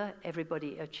 Together,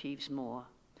 everybody achieves more.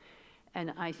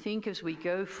 And I think as we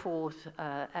go forth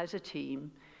as a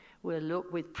team, we'll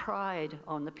look with pride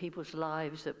on the people's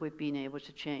lives that we've been able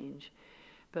to change.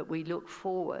 But we look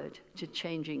forward to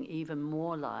changing even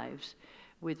more lives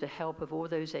with the help of all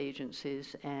those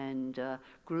agencies and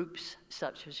groups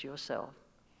such as yourself.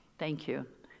 Thank you.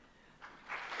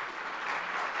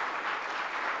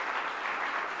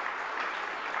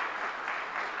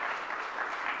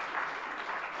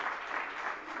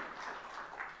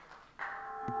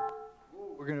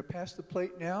 We're going to pass the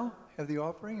plate now, have the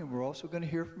offering, and we're also going to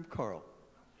hear from Carl.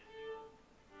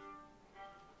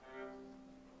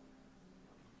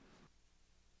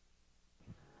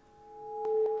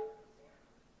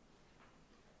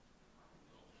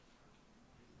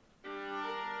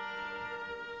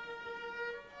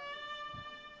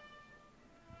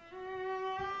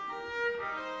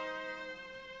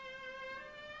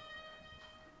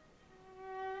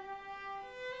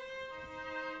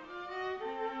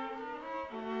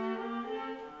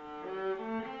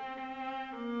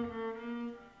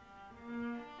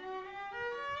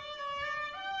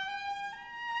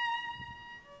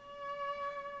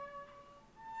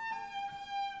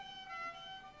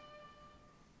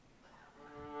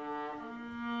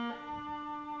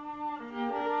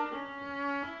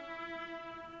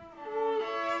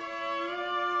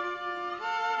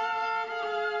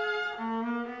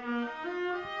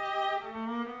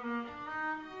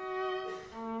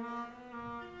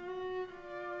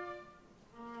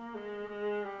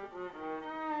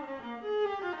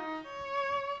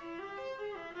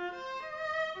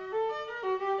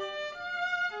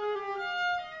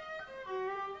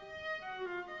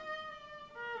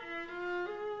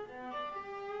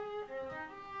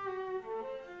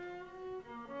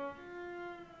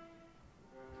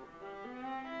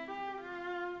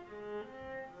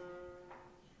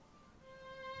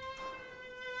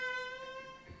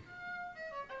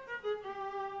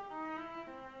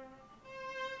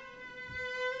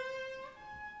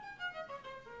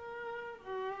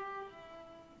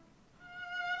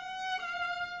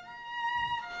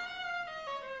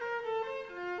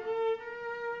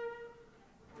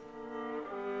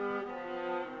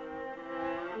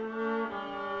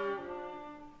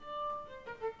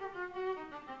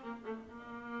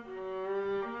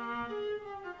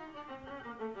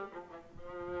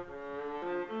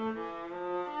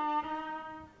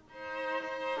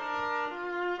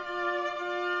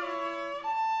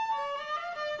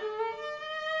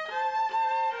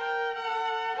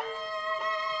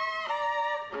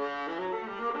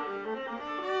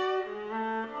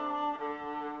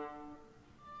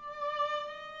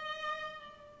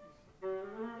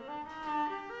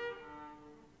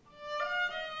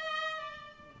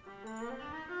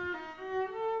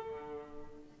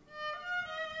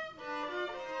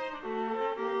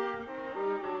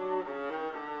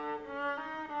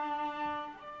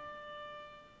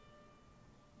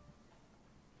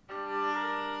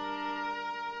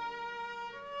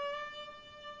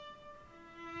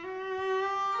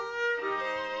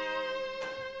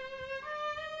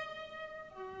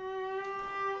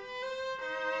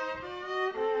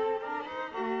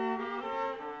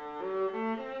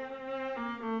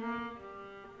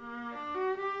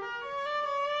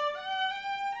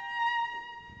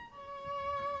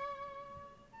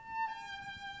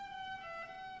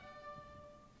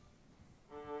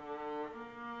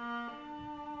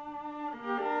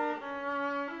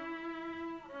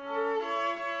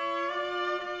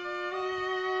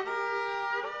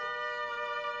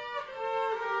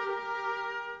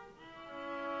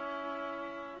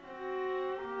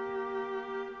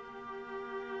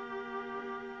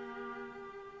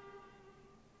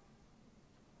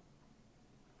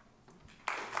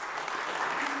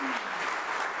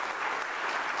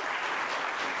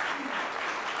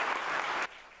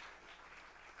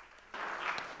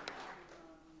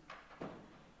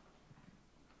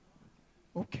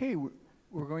 Okay,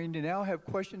 we're going to now have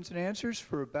questions and answers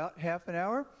for about half an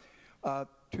hour.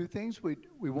 Two things, we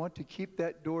want to keep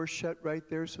that door shut right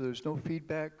there so there's no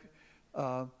feedback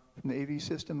from the AV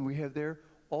system we have there.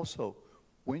 Also,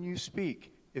 when you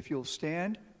speak, if you'll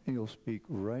stand and you'll speak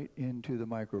right into the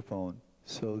microphone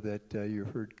so that you're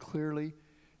heard clearly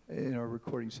in our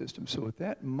recording system. So with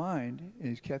that in mind,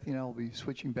 as Kathy and I will be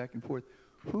switching back and forth,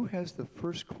 who has the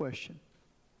first question?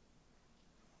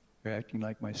 You're acting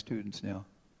like my students now.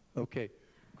 Okay,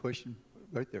 question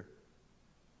right there.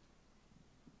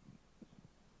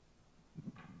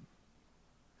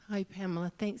 Hi,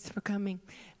 Pamela. Thanks for coming.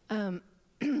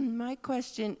 My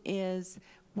question is,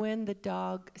 when the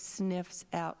dog sniffs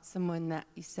out someone that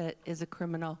you said is a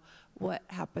criminal, what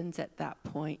happens at that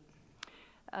point?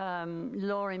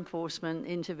 Law enforcement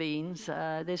intervenes.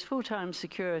 There's full-time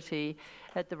security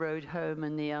at the road home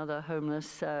and the other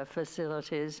homeless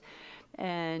facilities,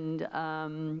 and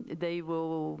they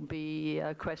will be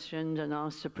questioned and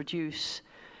asked to produce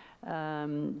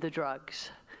the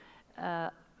drugs.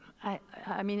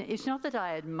 I mean, it's not that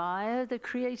I admire the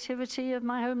creativity of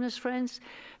my homeless friends,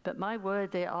 but my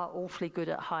word, they are awfully good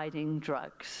at hiding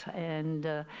drugs. And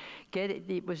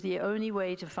it was the only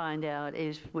way to find out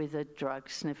is with a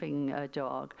drug-sniffing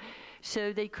dog.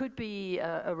 So they could be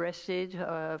arrested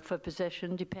for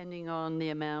possession, depending on the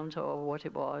amount or what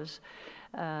it was.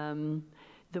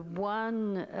 The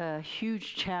one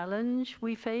huge challenge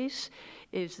we face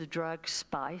is the drug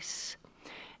spice.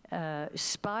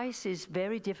 Spice is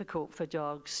very difficult for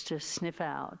dogs to sniff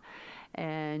out,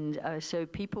 and so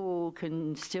people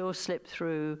can still slip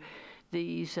through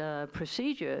these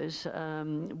procedures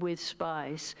with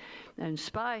spice. And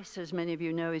spice, as many of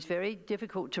you know, is very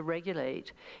difficult to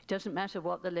regulate. It doesn't matter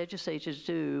what the legislators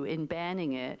do in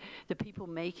banning it, the people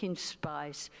making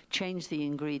spice change the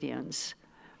ingredients.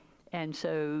 And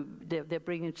so they're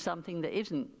bringing something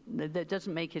that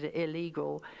doesn't make it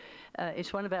illegal.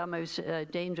 It's one of our most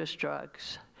dangerous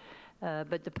drugs.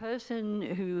 But the person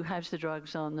who has the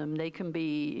drugs on them, they can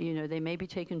be, they may be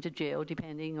taken to jail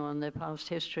depending on their past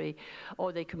history,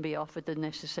 or they can be offered the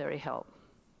necessary help.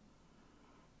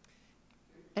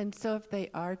 And so if they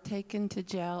are taken to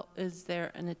jail, is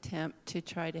there an attempt to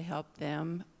try to help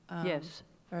them Yes.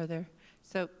 further?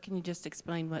 So can you just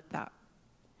explain what that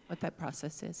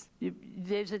process is?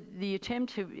 The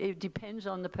attempt it depends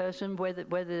on the person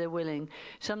whether they're willing.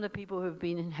 Some of the people who have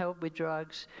been helped with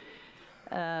drugs,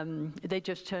 they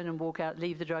just turn and walk out,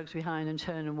 leave the drugs behind and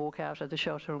turn and walk out of the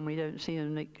shelter, and we don't see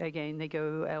them again. They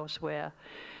go elsewhere.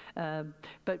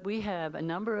 But we have a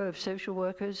number of social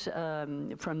workers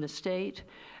from the state,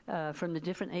 from the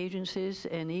different agencies,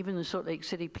 and even the Salt Lake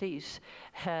City Police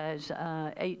has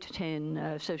 8 to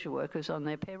 10 social workers on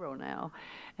their payroll now.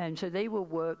 And so they will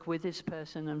work with this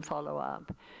person and follow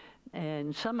up.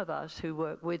 And some of us who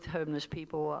work with homeless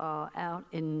people are out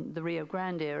in the Rio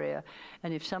Grande area,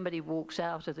 and if somebody walks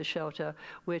out of the shelter,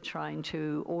 we're trying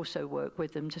to also work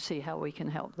with them to see how we can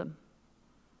help them.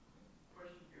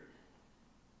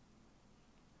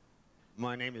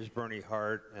 My name is Bernie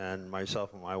Hart, and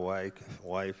myself and my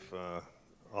wife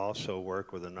also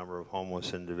work with a number of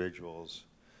homeless individuals.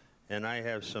 And I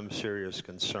have some serious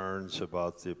concerns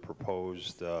about the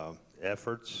proposed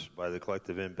efforts by the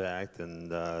Collective Impact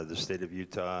and the state of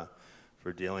Utah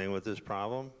for dealing with this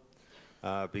problem,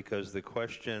 because the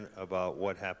question about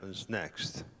what happens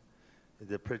next,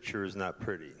 the picture is not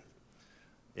pretty.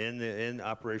 In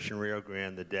Operation Rio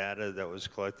Grande, the data that was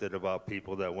collected about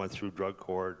people that went through drug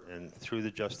court and through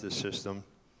the justice system,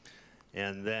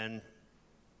 and then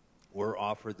were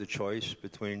offered the choice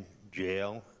between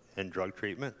jail and drug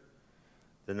treatment.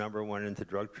 The number went into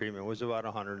drug treatment was about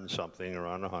 100 and something,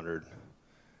 around 100.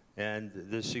 And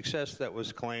the success that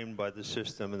was claimed by the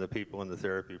system and the people in the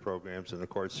therapy programs and the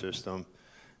court system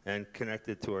and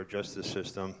connected to our justice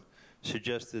system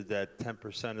suggested that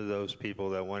 10% of those people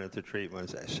that went into treatment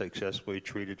successfully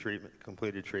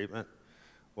completed treatment.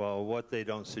 Well, what they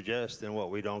don't suggest and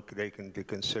what we don't take into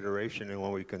consideration, and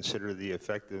when we consider the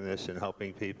effectiveness in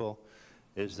helping people,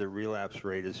 is the relapse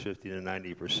rate is 50 to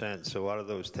 90%. So out of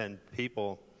those 10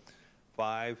 people,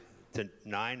 5 to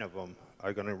 9 of them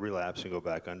are going to relapse and go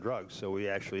back on drugs. So we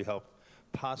actually helped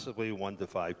possibly 1 to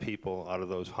 5 people out of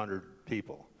those 100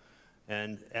 people.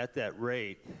 And at that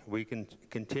rate, we can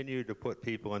continue to put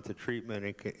people into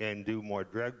treatment and do more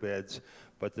drug beds,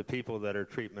 but the people that are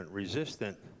treatment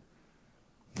resistant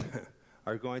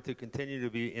are going to continue to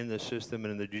be in the system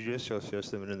and in the judicial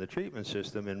system and in the treatment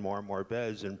system in more and more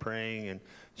beds and praying and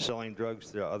selling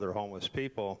drugs to other homeless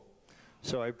people.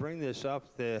 So I bring this up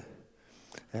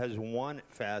as one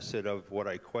facet of what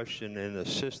I question in the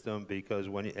system, because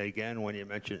when you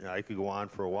mention, I could go on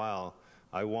for a while,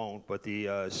 I won't, but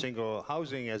the single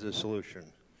housing as a solution.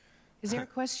 Is there a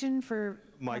question for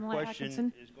My Pamela question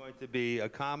Atkinson? is going to be a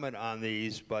comment on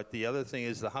these, but the other thing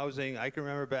is the housing. I can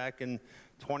remember back in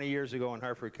 20 years ago in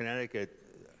Hartford, Connecticut,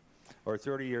 or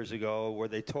 30 years ago, where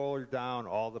they tore down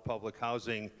all the public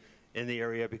housing in the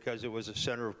area because it was a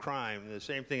center of crime. The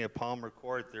same thing at Palmer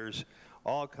Court. There's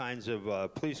all kinds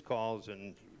of police calls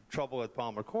and trouble at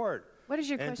Palmer Court. What is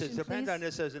your and question, to depend please? on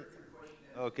this as an,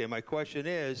 okay, my question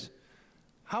is,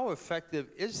 how effective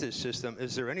is this system?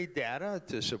 Is there any data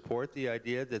to support the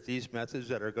idea that these methods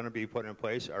that are going to be put in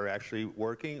place are actually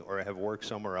working or have worked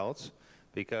somewhere else?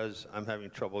 Because I'm having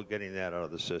trouble getting that out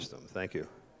of the system. Thank you.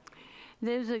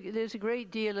 There's a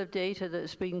great deal of data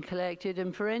that's been collected,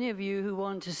 and for any of you who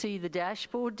want to see the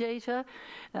dashboard data,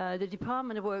 the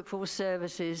Department of Workforce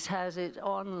Services has it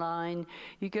online.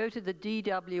 You go to the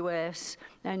DWS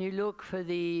and you look for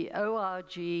the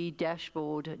ORG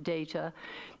dashboard data,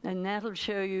 and that'll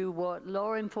show you what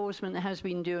law enforcement has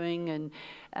been doing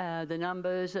and the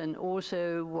numbers, and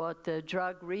also what the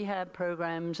drug rehab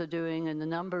programs are doing and the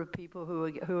number of people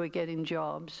who are getting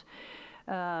jobs.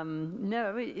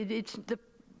 No, it's the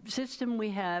system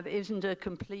we have isn't a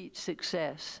complete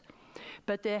success,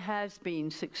 but there has been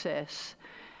success.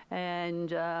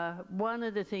 And one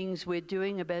of the things we're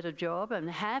doing a better job and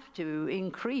have to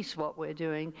increase what we're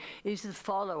doing is the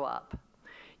follow-up.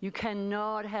 You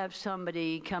cannot have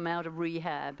somebody come out of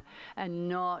rehab and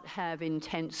not have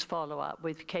intense follow-up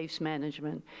with case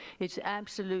management. It's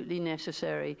absolutely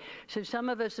necessary. So some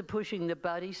of us are pushing the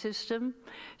buddy system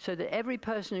so that every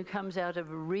person who comes out of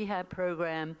a rehab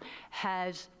program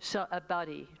has a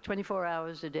buddy 24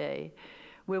 hours a day.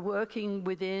 We're working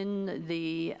within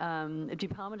the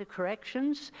Department of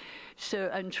Corrections,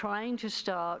 and trying to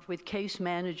start with case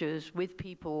managers, with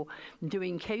people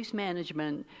doing case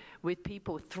management with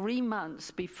people 3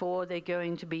 months before they're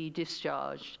going to be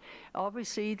discharged.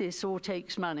 Obviously, this all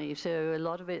takes money, so a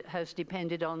lot of it has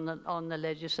depended on the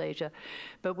legislature.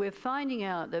 But we're finding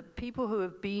out that people who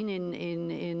have been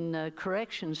in the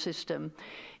correction system,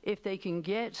 if they can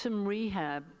get some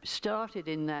rehab started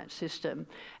in that system,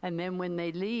 and then when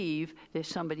they leave, there's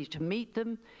somebody to meet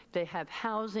them, they have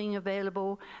housing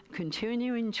available,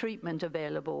 continuing treatment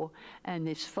available, and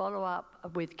this follow-up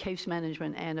with case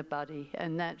management and a buddy,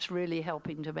 and that's really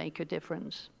helping to make a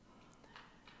difference.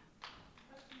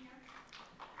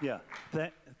 Yeah,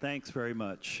 thanks very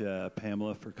much,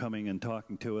 Pamela, for coming and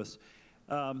talking to us.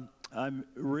 I'm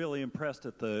really impressed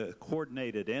at the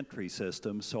coordinated entry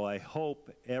system, so I hope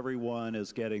everyone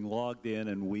is getting logged in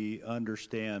and we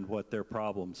understand what their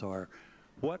problems are.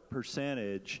 What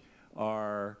percentage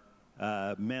are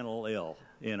mental ill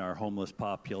in our homeless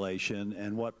population,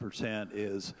 and what percent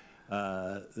is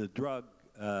the drug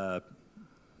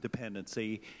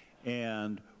dependency,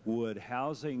 and would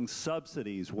housing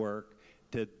subsidies work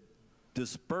to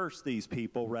disperse these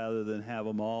people rather than have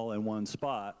them all in one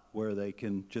spot where they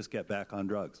can just get back on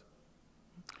drugs?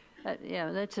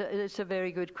 Yeah, that's a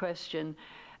very good question.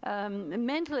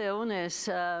 Mental illness,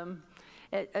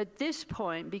 at this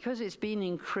point, because it's been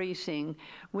increasing,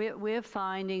 we're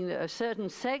finding that a certain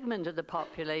segment of the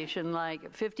population,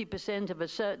 like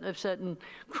 50% of certain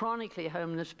chronically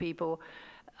homeless people,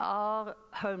 are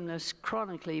homeless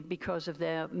chronically because of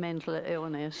their mental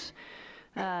illness.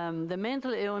 The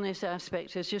mental illness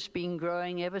aspect has just been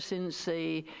growing ever since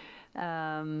the,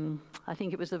 I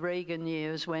think it was the Reagan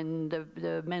years when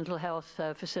the mental health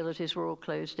facilities were all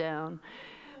closed down.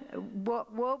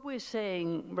 What we're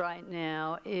saying right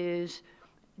now is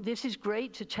this is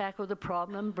great to tackle the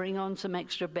problem, bring on some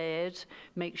extra beds,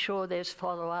 make sure there's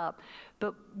follow-up,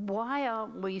 but why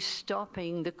aren't we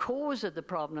stopping the cause of the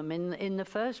problem in the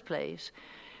first place?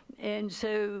 And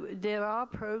so there are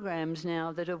programs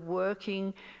now that are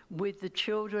working with the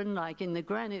children, like in the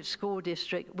Granite School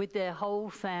District, with their whole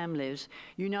families.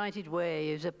 United Way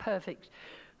is a perfect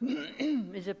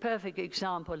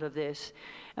example of this.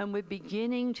 And we're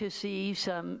beginning to see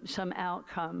some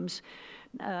outcomes.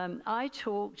 I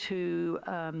talked to,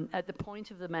 at the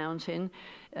point of the mountain,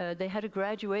 they had a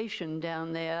graduation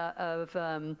down there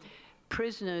of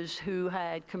prisoners who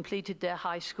had completed their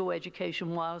high school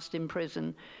education whilst in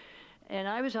prison. And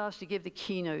I was asked to give the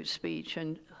keynote speech,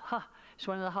 and it's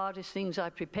one of the hardest things I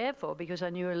prepared for, because I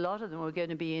knew a lot of them were going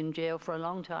to be in jail for a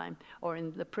long time, or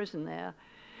in the prison there.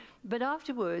 But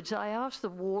afterwards, I asked the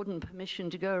warden permission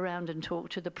to go around and talk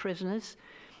to the prisoners.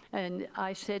 And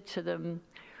I said to them,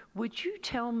 would you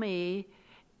tell me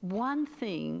one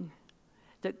thing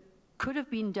that could have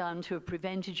been done to have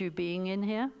prevented you being in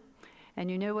here? And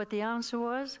you know what the answer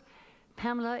was?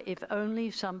 Pamela, if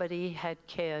only somebody had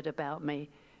cared about me.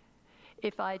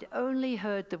 If I'd only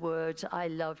heard the words, I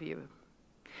love you.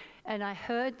 And I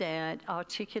heard that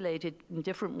articulated in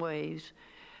different ways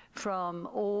from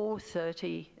all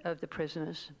 30 of the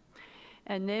prisoners.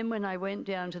 And then when I went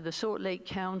down to the Salt Lake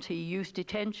County youth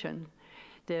detention,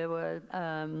 there were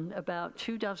about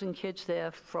 24 kids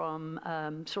there from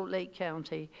Salt Lake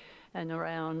County and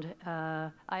around.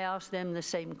 I asked them the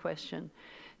same question.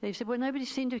 They said, well, nobody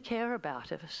seemed to care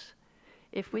about us.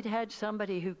 If we'd had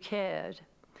somebody who cared.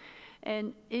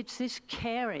 And it's this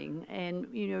caring and,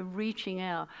 you know, reaching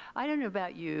out. I don't know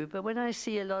about you, but when I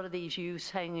see a lot of these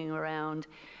youths hanging around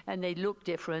and they look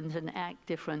different and act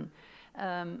different,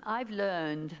 I've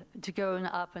learned to go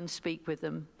up and speak with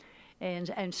them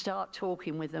and start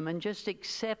talking with them and just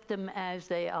accept them as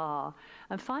they are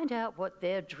and find out what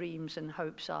their dreams and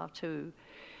hopes are too.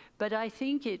 But I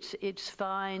think it's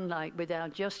fine, like with our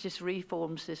justice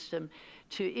reform system,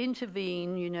 to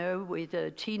intervene, you know, with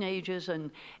teenagers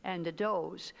and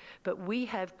adults. But we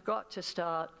have got to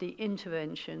start the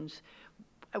interventions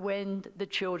when the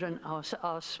children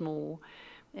are small.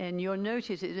 And you'll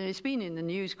notice, it's been in the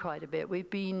news quite a bit, we've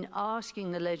been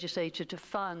asking the legislature to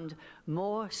fund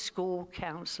more school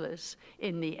counselors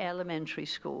in the elementary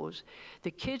schools.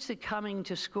 The kids are coming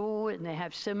to school and they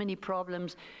have so many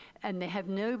problems, and they have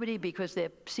nobody because their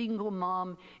single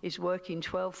mom is working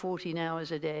 12, 14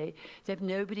 hours a day. They have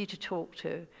nobody to talk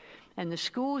to. And the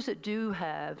schools that do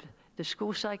have the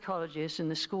school psychologists and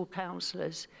the school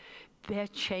counselors, they're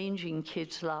changing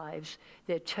kids' lives.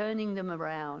 They're turning them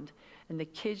around. And the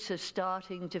kids are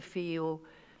starting to feel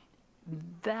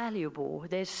valuable.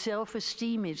 Their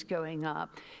self-esteem is going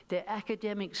up. Their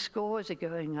academic scores are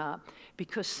going up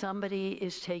because somebody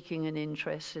is taking an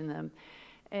interest in them.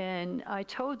 And I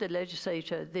told the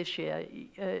legislature this year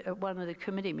at one of the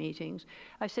committee meetings,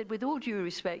 I said, with all due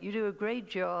respect, you do a great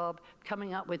job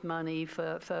coming up with money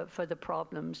for the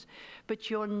problems, but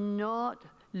you're not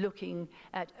looking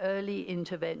at early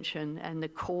intervention and the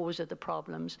cause of the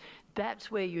problems.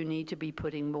 That's where you need to be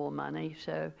putting more money.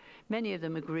 So many of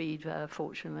them agreed,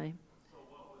 fortunately. So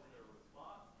what was their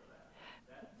response to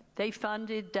that? They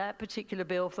funded that particular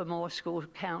bill for more school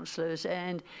counselors,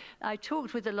 and I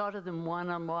talked with a lot of them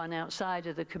one-on-one outside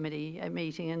of the committee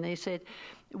meeting, and they said,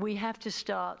 we have to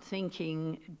start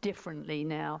thinking differently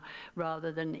now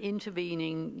rather than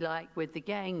intervening like with the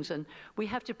gangs, and we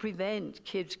have to prevent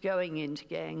kids going into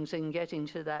gangs and getting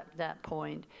to that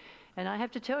point. And I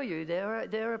have to tell you,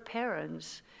 there are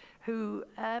parents who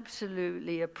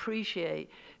absolutely appreciate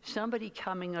somebody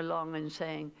coming along and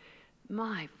saying,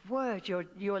 my word,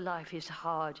 your life is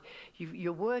hard.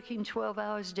 You're working 12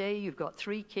 hours a day, you've got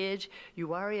 3 kids, you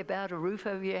worry about a roof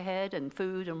over your head and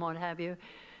food and what have you.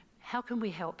 How can we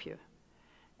help you?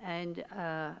 And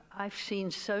I've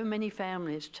seen so many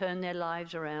families turn their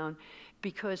lives around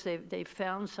because they've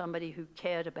found somebody who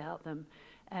cared about them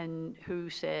and who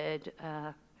said,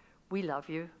 we love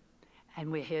you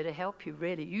and we're here to help you,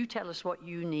 really. You tell us what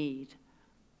you need.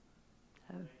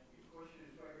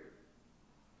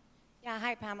 Yeah,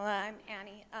 hi Pamela, I'm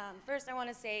Annie. First I want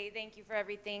to say thank you for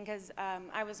everything because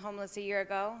I was homeless a year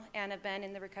ago and have been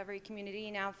in the recovery community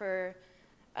now for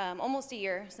almost a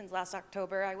year, since last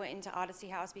October. I went into Odyssey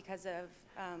House because of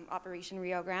Operation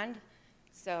Rio Grande,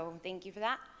 so thank you for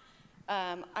that.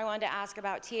 I wanted to ask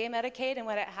about TA Medicaid and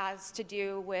what it has to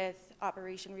do with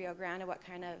Operation Rio Grande and what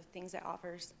kind of things it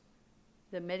offers.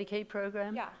 The Medicaid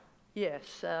program? Yeah.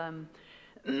 Yes.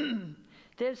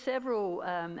 There's several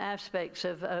aspects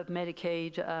of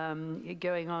Medicaid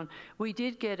going on. We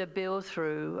did get a bill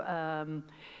through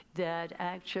that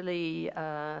actually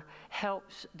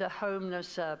helps the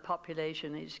homeless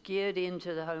population. It's geared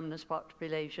into the homeless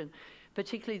population,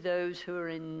 particularly those who are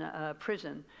in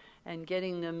prison, and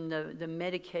getting them the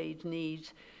Medicaid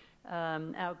needs.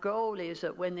 Our goal is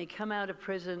that when they come out of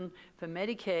prison for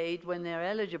Medicaid, when they're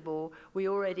eligible, we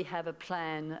already have a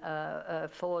plan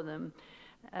for them.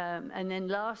 And then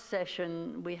last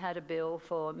session, we had a bill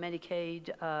for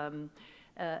Medicaid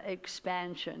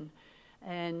expansion.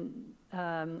 And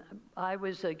I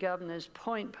was a governor's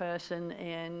point person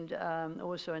and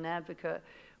also an advocate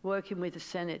working with the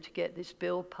Senate to get this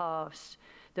bill passed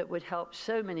that would help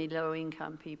so many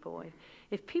low-income people.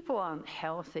 If people aren't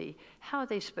healthy, how are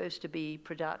they supposed to be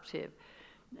productive?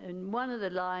 And one of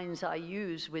the lines I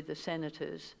used with the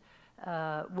senators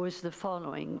was the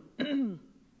following.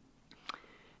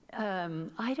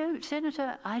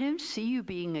 Senator, I don't see you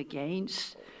being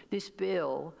against this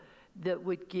bill that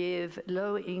would give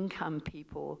low-income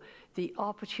people the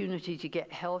opportunity to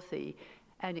get healthy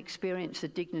and experience the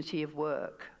dignity of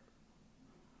work.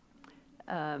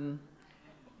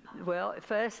 Well, at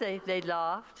first they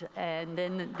laughed, and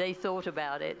then they thought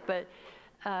about it. But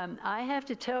I have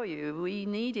to tell you, we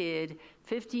needed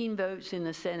 15 votes in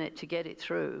the Senate to get it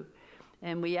through,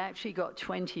 and we actually got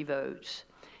 20 votes.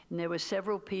 And there were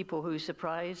several people who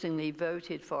surprisingly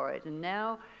voted for it. And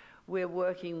now we're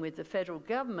working with the federal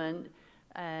government,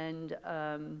 and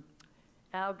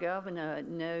our governor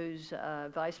knows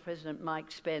Vice President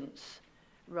Mike Spence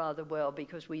rather well,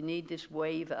 because we need this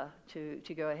waiver to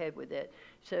go ahead with it.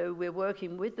 So we're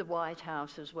working with the White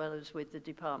House as well as with the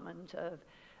Department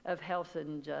of Health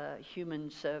and Human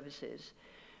Services.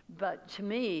 But to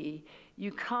me,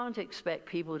 you can't expect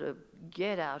people to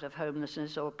get out of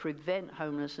homelessness or prevent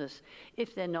homelessness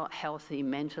if they're not healthy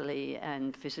mentally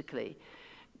and physically.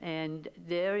 And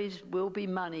there will be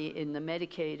money in the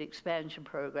Medicaid expansion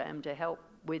program to help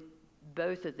with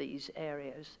both of these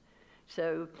areas.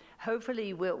 So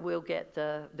hopefully we'll get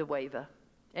the waiver.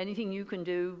 Anything you can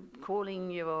do, calling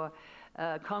your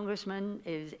congressman,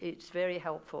 it's very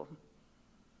helpful.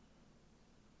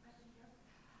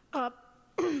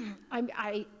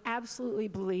 I absolutely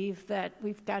believe that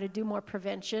we've got to do more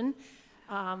prevention.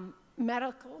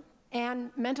 Medical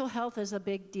and mental health is a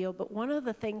big deal, but one of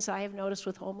the things I have noticed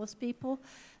with homeless people,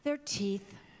 their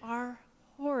teeth are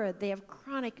horrid. They have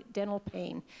chronic dental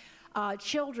pain.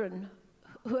 Children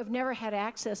who have never had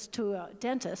access to a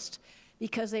dentist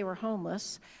because they were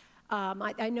homeless.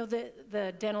 I know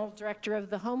the dental director of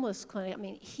the homeless clinic, I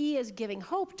mean, he is giving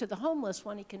hope to the homeless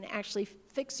when he can actually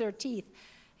fix their teeth.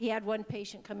 He had one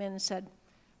patient come in and said,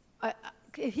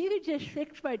 if you could just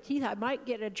fix my teeth, I might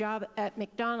get a job at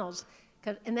McDonald's.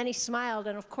 And then he smiled,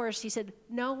 and of course he said,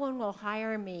 no one will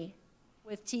hire me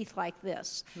with teeth like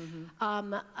this.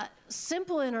 Mm-hmm.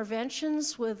 Simple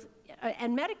interventions with,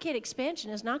 and Medicaid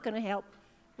expansion is not going to help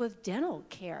with dental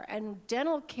care. And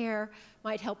dental care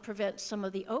might help prevent some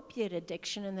of the opiate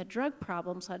addiction and the drug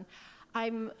problems.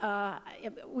 And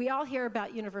we all hear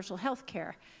about universal health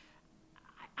care.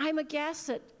 I'm aghast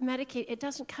that Medicaid, it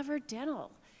doesn't cover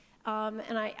dental.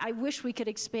 And I wish we could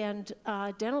expand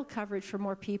dental coverage for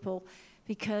more people,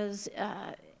 because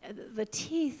the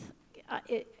teeth,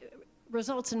 it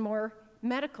results in more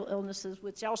medical illnesses,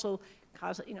 which also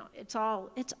cause, it's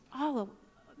all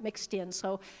mixed in.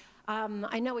 So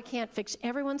I know we can't fix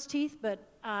everyone's teeth, but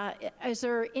is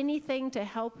there anything to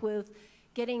help with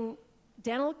getting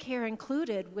dental care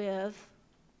included with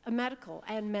medical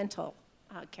and mental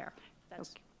care?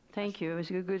 Thank you. It was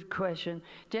a good question.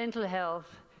 Dental health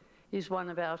is one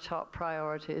of our top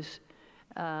priorities.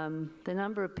 The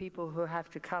number of people who have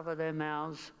to cover their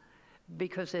mouths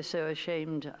because they're so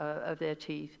ashamed of their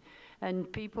teeth,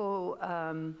 and people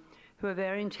who are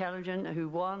very intelligent, who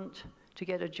want to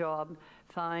get a job,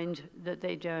 find that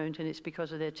they don't, and it's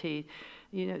because of their teeth.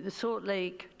 The Salt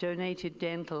Lake Donated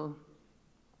Dental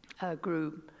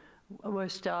group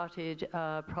was started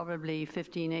probably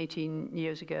 15, 18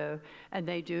 years ago, and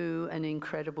they do an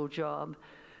incredible job.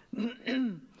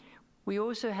 We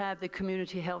also have the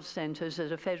community health centers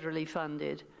that are federally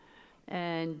funded,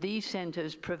 and these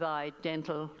centers provide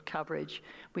dental coverage.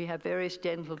 We have various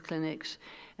dental clinics,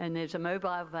 and there's a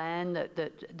mobile van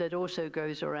that also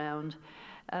goes around.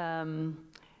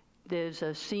 There's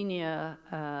a senior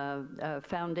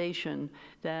foundation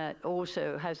that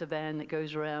also has a van that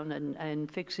goes around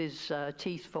and fixes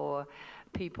teeth for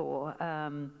people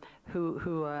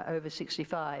who are over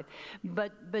 65.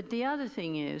 But the other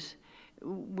thing is,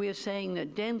 we're saying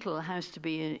that dental has to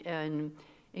be an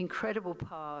incredible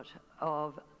part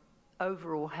of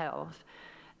overall health.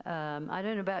 I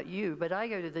don't know about you, but I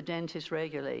go to the dentist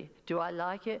regularly. Do I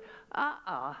like it?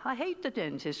 I hate the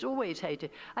dentist, always hate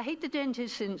it. I hate the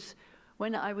dentist since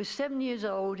when I was 7 years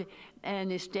old, and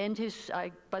this dentist,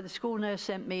 by the school nurse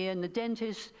sent me, and the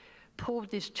dentist pulled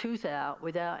this tooth out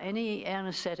without any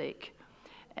anesthetic.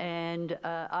 And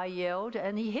I yelled,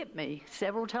 and he hit me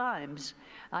several times.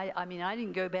 I mean, I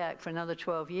didn't go back for another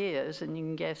 12 years, and you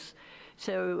can guess.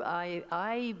 So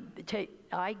I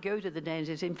go to the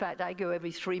dentist. In fact, I go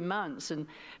every 3 months, and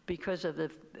because of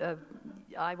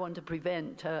I want to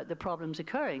prevent the problems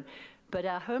occurring. But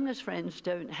our homeless friends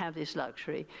don't have this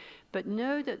luxury. But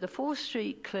know that the 4th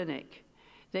Street Clinic,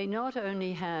 they not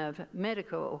only have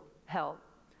medical help,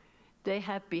 they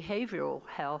have behavioral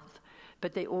health,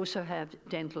 but they also have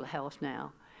dental health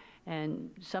now. And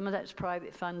some of that's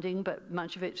private funding, but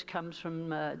much of it comes from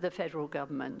the federal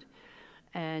government.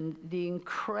 And the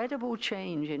incredible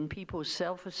change in people's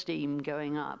self-esteem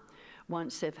going up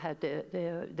once they've had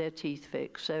their teeth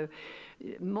fixed. So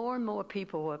more and more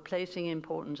people are placing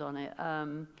importance on it.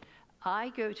 I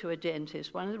go to a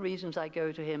dentist. One of the reasons I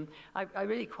go to him, I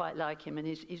really quite like him, and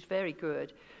he's very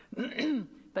good.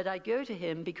 But I go to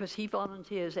him because he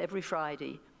volunteers every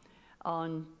Friday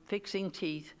on fixing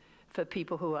teeth for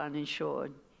people who are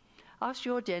uninsured. Ask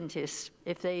your dentist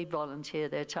if they volunteer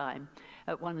their time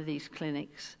at one of these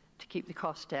clinics to keep the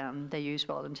cost down. They use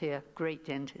volunteer, great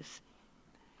dentists.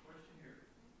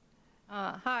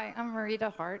 Hi, I'm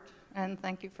Marita Hart, and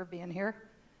thank you for being here.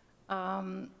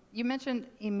 You mentioned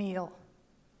Emil.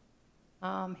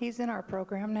 He's in our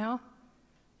program now,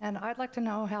 and I'd like to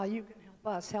know how you can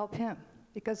help us help him,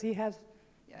 because he has,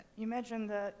 you mentioned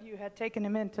that you had taken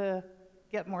him in to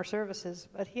get more services,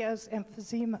 but he has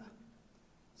emphysema.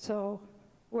 So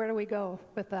where do we go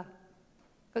with that?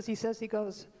 Because he says he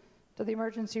goes to the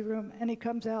emergency room and he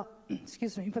comes out,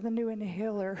 excuse me, with a new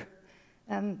inhaler,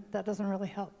 and that doesn't really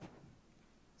help.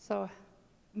 So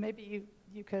maybe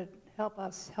you could help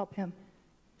us help him.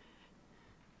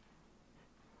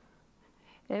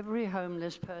 Every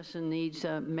homeless person needs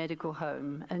a medical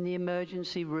home, and the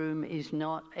emergency room is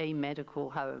not a medical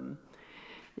home.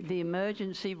 The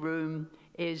emergency room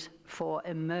is for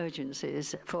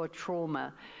emergencies, for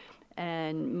trauma.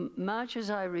 And much as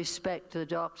I respect the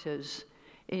doctors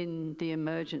in the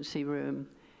emergency room,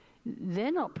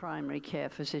 they're not primary care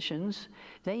physicians.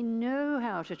 They know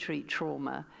how to treat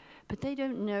trauma, but they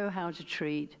don't know how to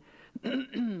treat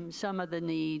some of the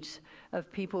needs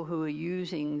of people who are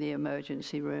using the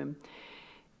emergency room.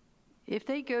 If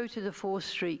they go to the 4th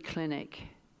Street Clinic,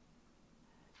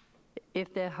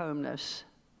 if they're homeless,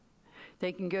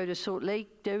 they can go to Salt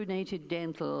Lake Donated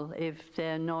Dental if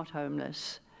they're not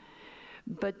homeless.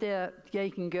 But they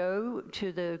can go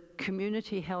to the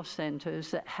community health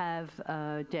centers that have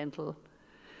dental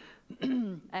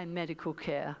and medical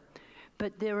care.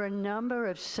 But there are a number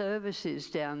of services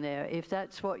down there, if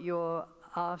that's what you're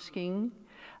asking.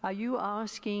 Are you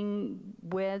asking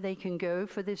where they can go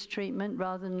for this treatment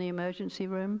rather than the emergency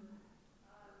room?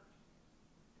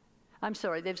 I'm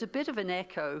sorry, there's a bit of an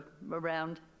echo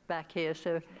around back here,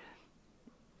 so.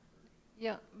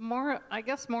 Yeah, I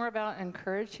guess more about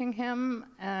encouraging him,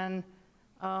 and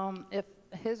if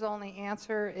his only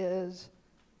answer is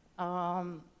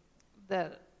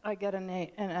that I get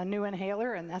a new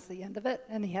inhaler and that's the end of it,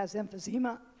 and he has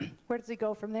emphysema, where does he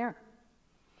go from there?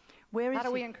 How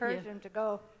do we encourage him to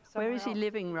go somewhere Where is he else?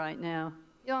 living right now?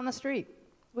 Yeah, on the street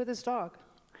with his dog.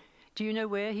 Do you know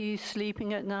where he's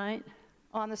sleeping at night?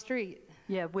 On the street.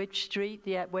 Yeah, which street,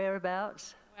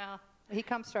 whereabouts? Well, he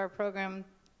comes to our program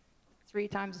 3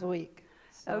 times a week.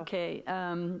 So. Okay,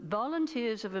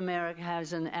 Volunteers of America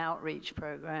has an outreach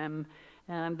program,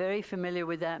 and I'm very familiar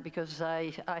with that because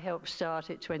I helped start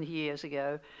it 20 years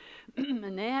ago.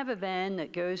 And they have a van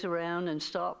that goes around and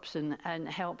stops and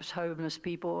helps homeless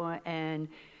people, and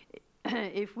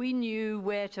if we knew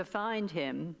where to find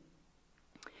him,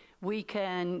 we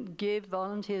can give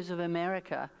Volunteers of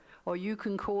America, or you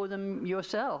can call them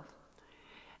yourself.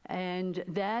 And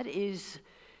they're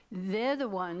the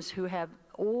ones who have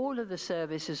all of the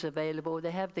services available.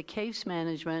 They have the case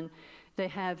management, they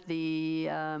have the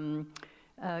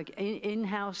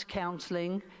in-house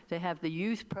counseling, they have the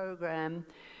youth program,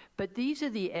 but these are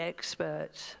the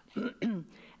experts.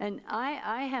 And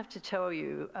I have to tell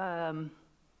you,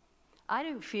 I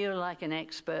don't feel like an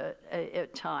expert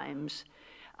at times.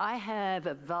 I have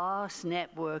a vast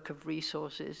network of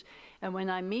resources, and when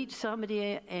I meet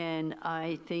somebody and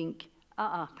I think,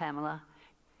 Pamela,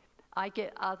 I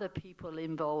get other people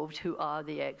involved who are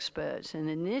the experts. And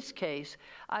in this case,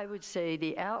 I would say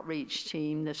the outreach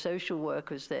team, the social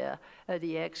workers there, are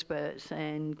the experts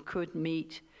and could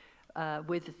meet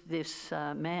with this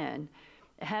man.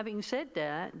 Having said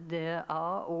that, there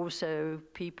are also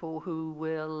people who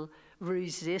will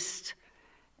resist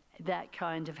that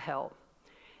kind of help.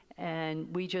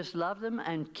 And we just love them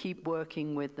and keep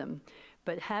working with them.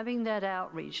 But having that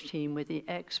outreach team with the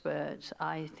experts,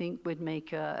 I think would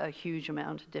make a huge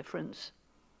amount of difference.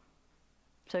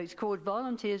 So it's called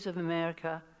Volunteers of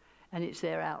America, and it's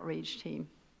their outreach team.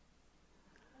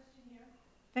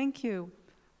 Thank you.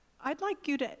 I'd like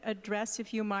you to address,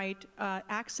 if you might,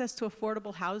 access to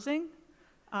affordable housing.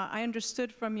 I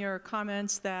understood from your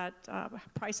comments that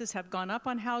prices have gone up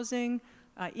on housing.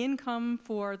 Income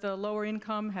for the lower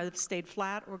income has stayed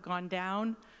flat or gone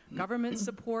down. Government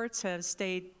supports have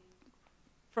stayed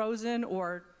frozen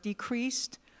or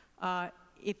decreased.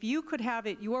 If you could have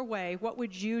it your way, what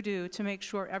would you do to make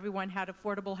sure everyone had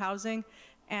affordable housing?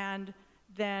 And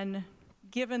then,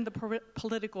 given the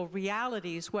political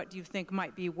realities, what do you think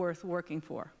might be worth working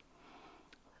for?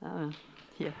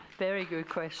 Yeah, very good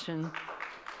question.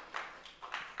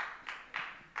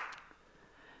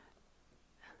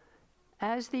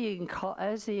 As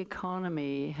the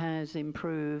economy has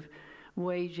improved,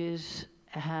 wages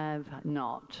have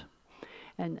not.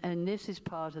 And this is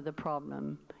part of the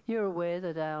problem. You're aware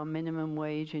that our minimum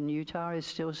wage in Utah is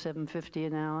still $7.50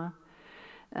 an hour?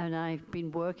 And I've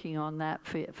been working on that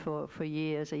for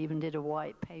years. I even did a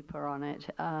white paper on it.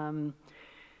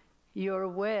 You're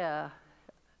aware,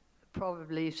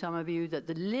 probably some of you, that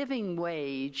the living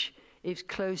wage is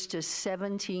close to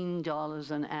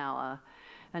 $17 an hour.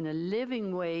 And a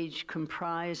living wage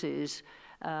comprises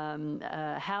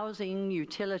housing,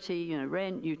 utility,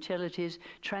 rent, utilities,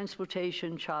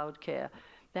 transportation, childcare.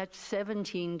 That's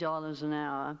 $17 an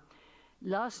hour.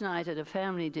 Last night at a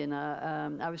family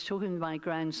dinner, I was talking with my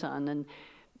grandson, and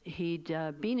he'd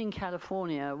been in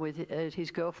California at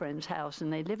his girlfriend's house,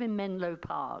 and they live in Menlo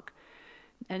Park.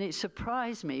 And it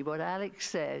surprised me what Alex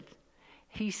said.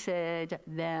 He said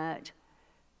that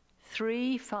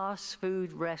 3 fast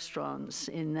food restaurants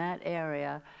in that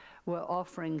area were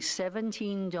offering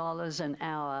 $17 an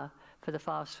hour for the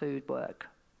fast food work.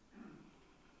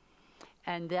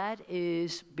 And that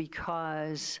is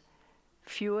because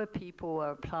fewer people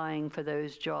are applying for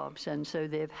those jobs, and so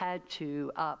they've had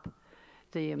to up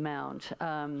the amount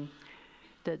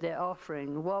that they're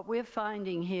offering. What we're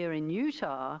finding here in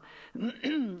Utah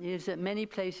is that many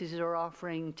places are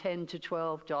offering $10 to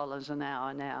 $12 an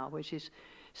hour now, which is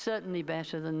certainly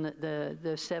better than the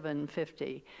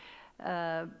 $7.50.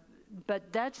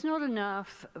 But that's not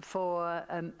enough for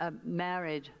a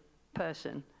married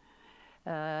person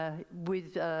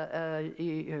with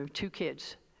 2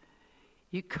 kids.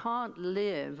 You can't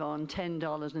live on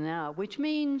 $10 an hour, which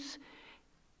means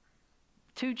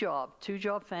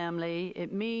two-job family.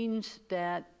 It means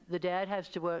that the dad has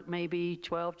to work maybe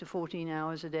 12 to 14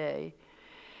 hours a day.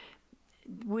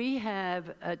 We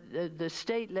have at the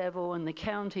state level and the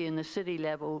county and the city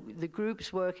level, the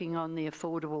groups working on the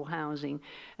affordable housing.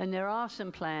 And there are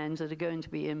some plans that are going to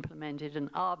be implemented and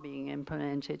are being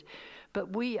implemented.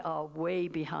 But we are way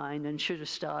behind and should have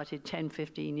started 10,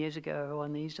 15 years ago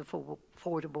on these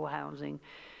affordable housing.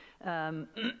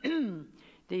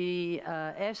 The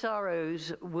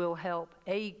SROs will help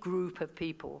a group of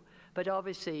people. But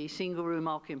obviously, single-room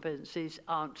occupancies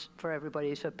aren't for everybody.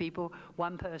 It's for people,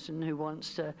 one person who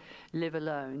wants to live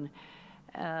alone.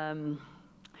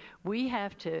 We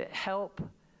have to help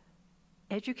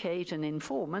educate and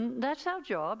inform. And that's our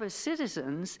job as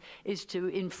citizens, is to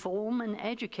inform and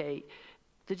educate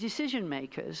the decision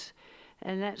makers.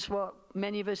 And that's what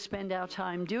many of us spend our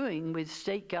time doing with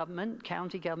state government,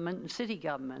 county government, and city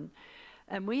government.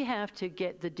 And we have to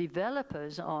get the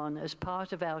developers on as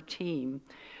part of our team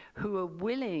who are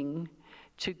willing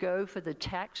to go for the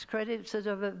tax credits that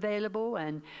are available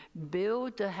and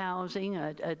build the housing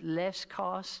at less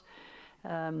cost.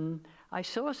 I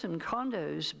saw some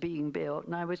condos being built,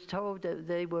 and I was told that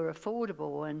they were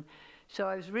affordable. And so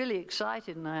I was really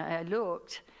excited, and I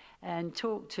looked and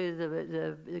talked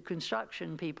to the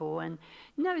construction people, and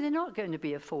no, they're not going to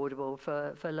be affordable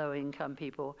for low-income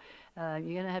people. You're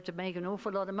going to have to make an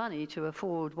awful lot of money to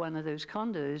afford one of those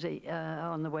condos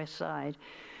on the west side.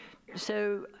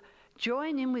 So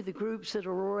join in with the groups that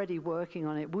are already working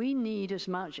on it. We need as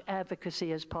much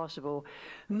advocacy as possible,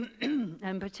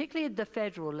 and particularly at the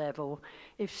federal level.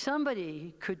 If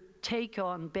somebody could take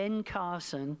on Ben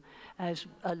Carson, as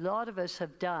a lot of us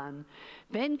have done,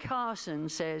 Ben Carson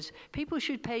says people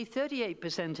should pay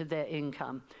 38% of their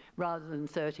income rather than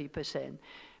 30%.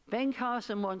 Ben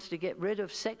Carson wants to get rid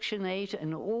of Section 8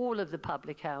 and all of the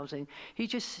public housing. He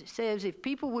just says if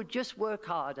people would just work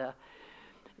harder.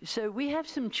 So we have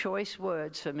some choice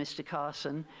words for Mr.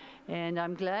 Carson, and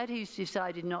I'm glad he's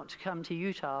decided not to come to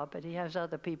Utah, but he has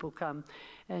other people come.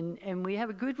 And we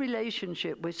have a good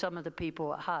relationship with some of the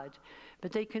people at HUD,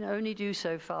 but they can only do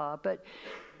so far. But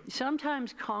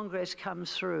sometimes Congress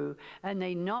comes through and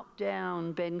they knock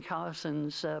down Ben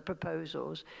Carson's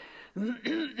proposals.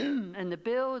 And the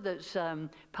bill that's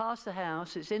passed the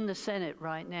House, it's in the Senate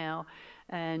right now,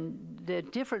 and there are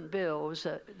different bills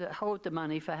that hold the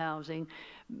money for housing,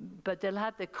 but they'll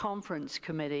have the conference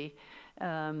committee.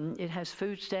 It has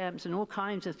food stamps and all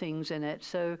kinds of things in it.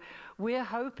 So we're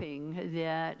hoping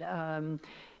that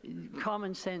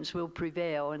common sense will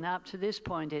prevail, and up to this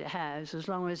point it has. As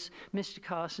long as Mr.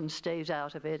 Carson stays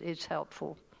out of it, it's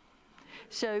helpful.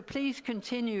 So please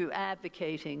continue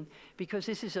advocating, because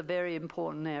this is a very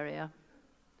important area.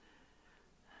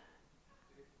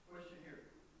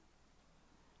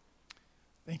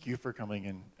 Thank you for coming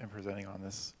and presenting on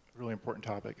this really important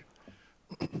topic.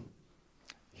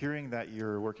 Hearing that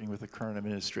you're working with the current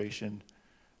administration,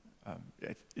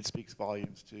 it speaks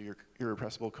volumes to your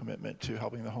irrepressible commitment to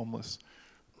helping the homeless.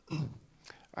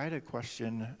 I had a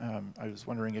question. I was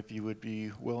wondering if you would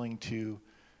be willing to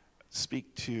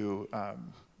speak to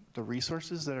the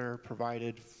resources that are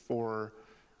provided for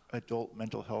adult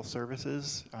mental health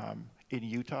services in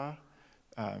Utah,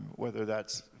 whether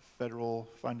that's federal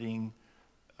funding,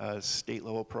 state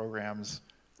level programs,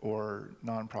 or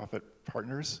nonprofit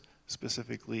partners,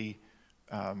 specifically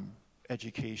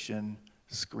education,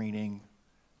 screening,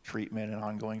 treatment, and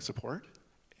ongoing support.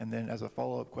 And then as a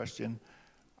follow-up question,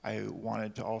 I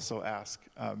wanted to also ask,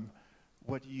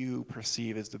 what do you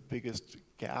perceive as the biggest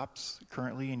gaps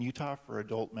currently in Utah for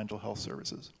adult mental health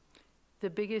services? The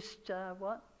biggest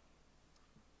what?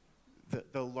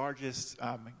 The largest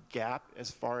gap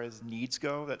as far as needs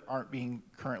go that aren't being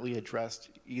currently addressed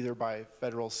either by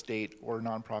federal, state, or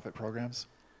nonprofit programs?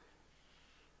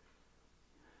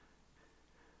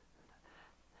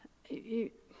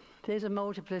 There's a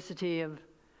multiplicity of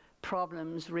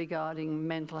problems regarding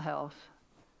mental health,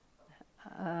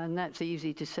 and that's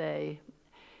easy to say.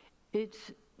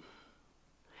 It's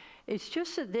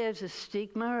just that there's a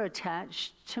stigma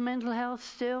attached to mental health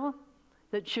still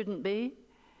that shouldn't be,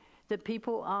 that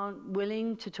people aren't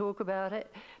willing to talk about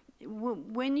it.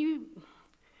 When you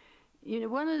know,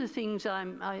 one of the things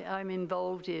I'm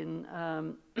involved in,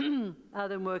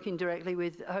 other than working directly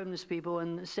with homeless people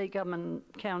and the state government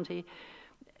county,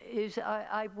 is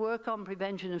I work on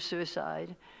prevention of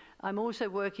suicide. I'm also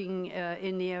working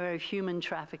in the area of human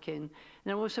trafficking,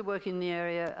 and I'm also working in the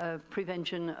area of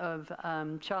prevention of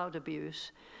child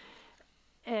abuse.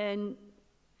 And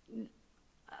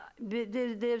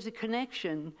there's a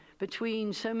connection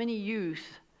between so many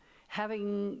youth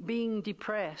being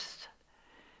depressed,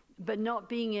 but not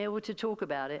being able to talk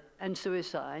about it, and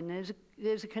suicide. And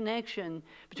there's a connection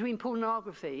between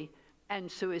pornography and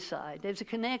suicide. There's a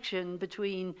connection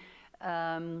between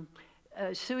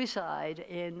suicide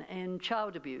and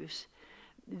child abuse.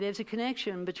 There's a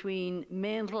connection between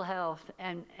mental health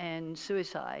and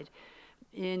suicide.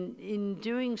 In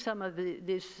doing some of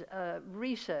this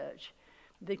research,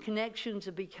 the connections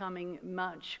are becoming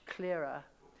much clearer.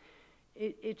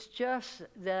 It's just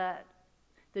that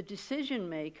the decision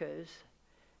makers,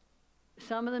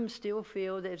 some of them still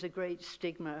feel there's a great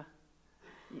stigma.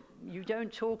 You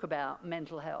don't talk about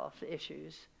mental health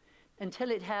issues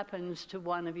until it happens to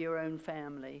one of your own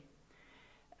family.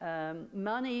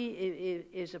 Money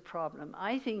is a problem.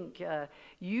 I think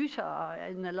Utah,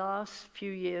 in the last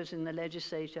few years in the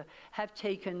legislature, have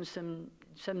taken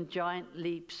some giant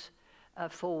leaps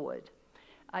forward.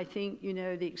 I think, you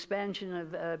know, the expansion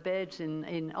of beds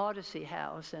in Odyssey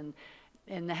House and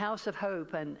in the House of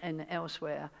Hope and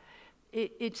elsewhere,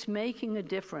 it's making a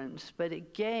difference. But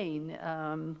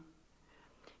again,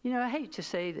 you know, I hate to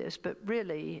say this, but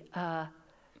really,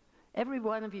 every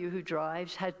one of you who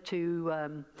drives had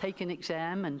to take an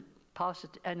exam and pass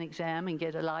an exam and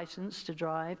get a license to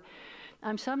drive.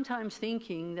 I'm sometimes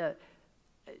thinking that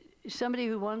somebody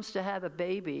who wants to have a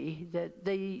baby, that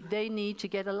they need to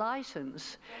get a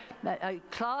license.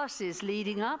 Classes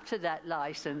leading up to that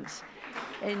license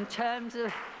in terms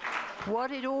of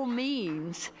what it all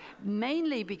means,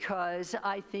 mainly because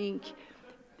I think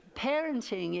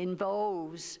parenting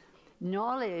involves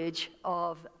knowledge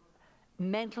of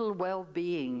mental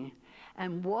well-being,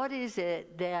 and what is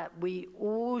it that we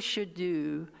all should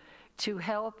do to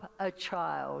help a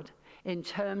child in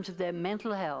terms of their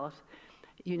mental health.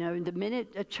 You know, the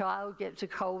minute a child gets a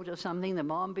cold or something, the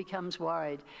mom becomes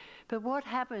worried. But what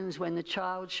happens when the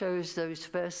child shows those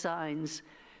first signs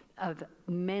of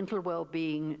mental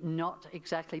well-being not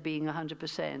exactly being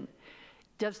 100%?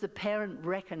 Does the parent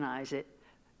recognize it?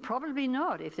 Probably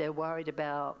not if they're worried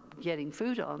about getting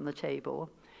food on the table.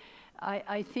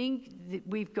 I think that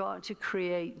we've got to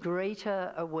create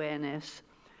greater awareness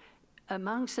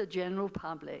amongst the general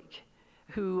public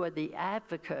who are the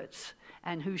advocates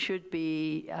and who should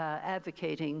be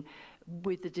advocating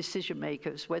with the decision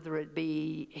makers, whether it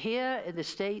be here in the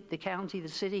state, the county, the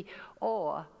city,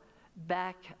 or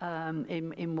back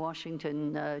in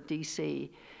Washington,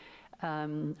 D.C.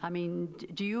 I mean,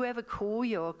 do you ever call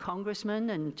your congressman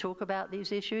and talk about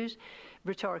these issues?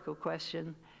 Rhetorical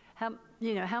question.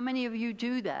 How many of you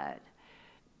do that?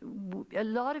 A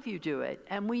lot of you do it,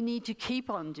 and we need to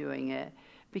keep on doing it,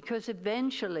 because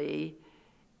eventually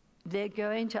they're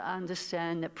going to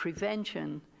understand that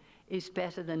prevention is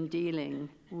better than dealing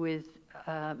with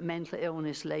mental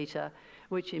illness later,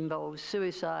 which involves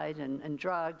suicide and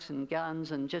drugs and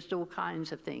guns and just all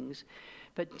kinds of things.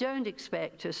 But don't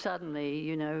expect to suddenly,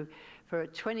 you know, for a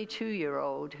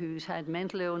 22-year-old who's had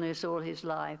mental illness all his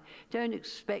life, don't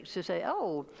expect to say,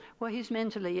 oh, well, he's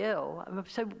mentally ill.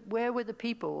 So where were the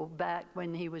people back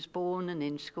when he was born and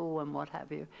in school and what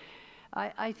have you?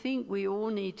 I think we all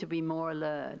need to be more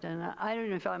alert. And I don't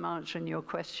know if I'm answering your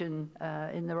question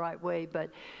in the right way, but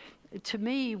to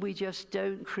me, we just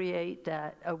don't create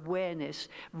that awareness,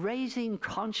 raising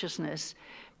consciousness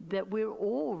that we're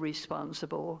all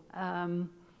responsible.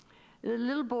 The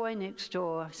little boy next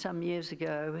door some years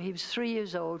ago, he was 3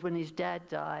 years old when his dad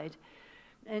died,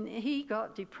 and he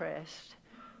got depressed.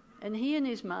 And he and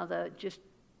his mother just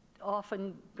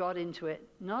often got into it.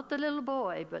 Not the little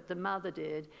boy, but the mother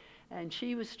did. And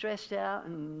she was stressed out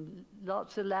and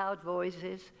lots of loud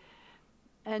voices.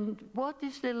 And what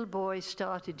this little boy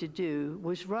started to do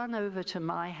was run over to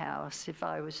my house if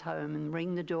I was home and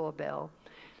ring the doorbell.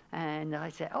 And I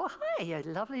said, "Oh, hi,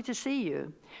 lovely to see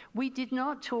you." We did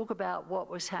not talk about what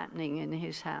was happening in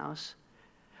his house.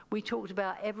 We talked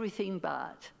about everything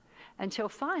but, until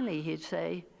finally he'd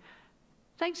say,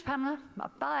 "Thanks, Pamela,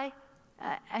 bye."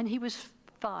 And he was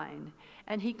fine.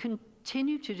 And he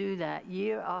continued to do that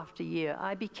year after year.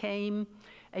 I became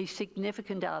a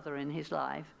significant other in his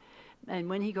life. And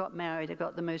when he got married, I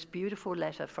got the most beautiful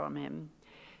letter from him.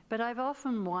 But I've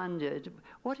often wondered,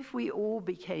 what if we all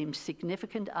became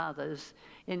significant others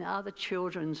in other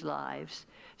children's lives,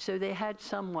 so they had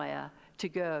somewhere to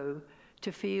go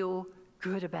to feel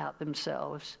good about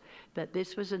themselves, that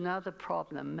this was another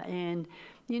problem. And,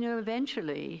 you know,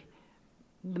 eventually,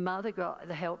 the mother got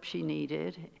the help she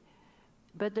needed,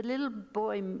 but the little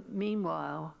boy,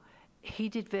 meanwhile, he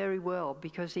did very well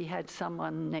because he had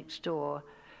someone next door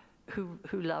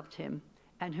who loved him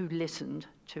and who listened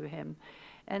to him.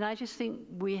 And I just think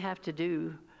we have to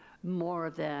do more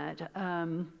of that.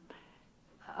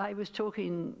 I was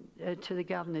talking to the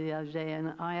governor the other day,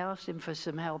 and I asked him for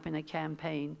some help in a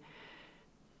campaign.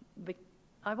 But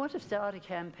I want to start a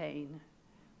campaign.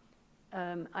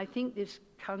 I think this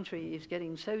country is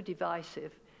getting so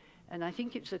divisive, and I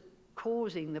think it's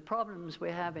causing the problems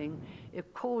we're having.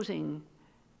 The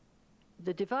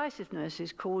divisiveness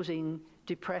is causing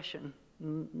depression,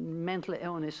 mental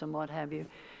illness, and what have you.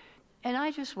 And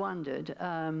I just wondered,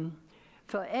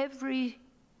 for every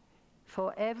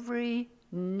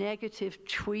negative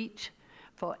tweet,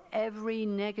 for every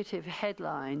negative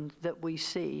headline that we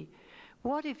see,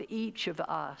 what if each of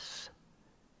us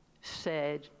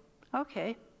said,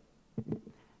 "Okay,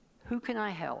 who can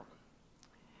I help?"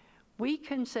 We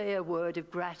can say a word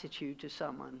of gratitude to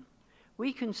someone.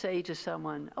 We can say to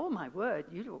someone, "Oh my word,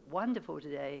 you look wonderful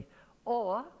today."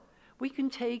 Or we can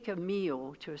take a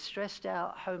meal to a stressed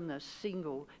out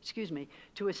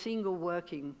to a single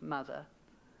working mother.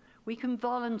 We can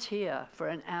volunteer for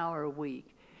an hour a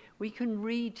week. We can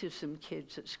read to some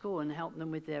kids at school and help them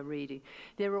with their reading.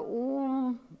 There are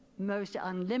almost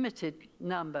unlimited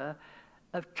number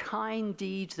of kind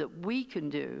deeds that we can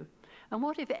do. And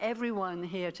what if everyone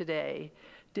here today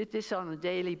did this on a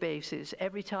daily basis,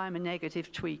 every time a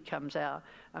negative tweet comes out?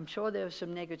 I'm sure there are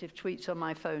some negative tweets on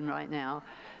my phone right now.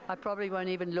 I probably won't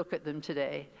even look at them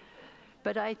today.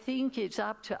 But I think it's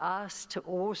up to us to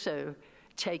also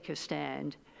take a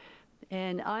stand.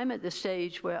 And I'm at the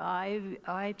stage where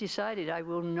I've decided I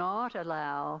will not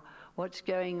allow what's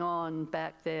going on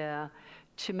back there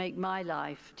to make my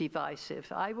life divisive.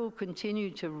 I will continue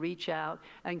to reach out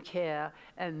and care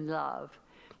and love.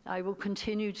 I will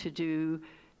continue to do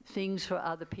things for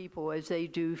other people as they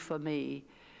do for me.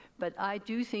 But I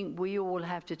do think we all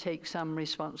have to take some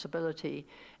responsibility,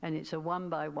 and it's a one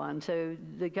by one. So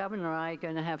the governor and I are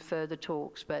going to have further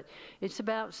talks, but it's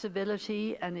about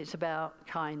civility and it's about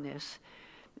kindness.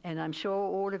 And I'm sure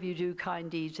all of you do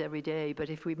kind deeds every day, but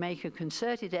if we make a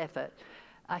concerted effort,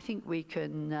 I think we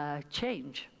can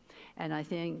change. And I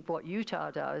think what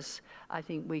Utah does, I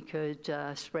think we could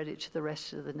spread it to the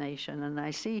rest of the nation. And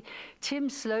I see Tim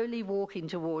slowly walking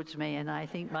towards me, and I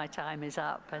think my time is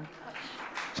up. And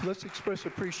so let's express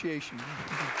appreciation.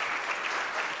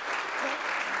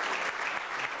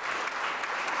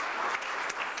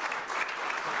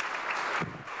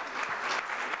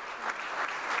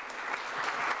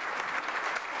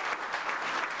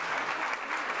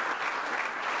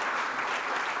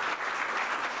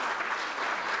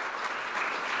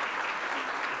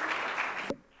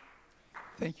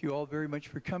 Thank you all very much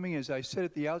for coming. As I said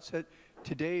at the outset,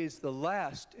 today is the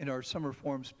last in our Summer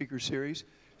Forum Speaker Series.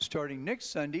 Starting next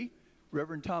Sunday,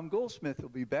 Reverend Tom Goldsmith will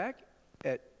be back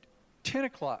at 10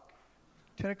 o'clock.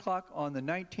 10 o'clock on the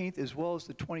 19th as well as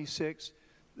the 26th,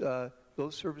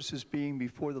 those services being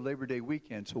before the Labor Day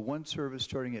weekend. So one service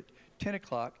starting at 10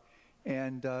 o'clock.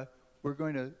 And we're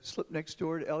going to slip next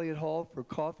door to Elliott Hall for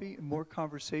coffee and more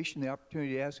conversation, the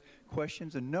opportunity to ask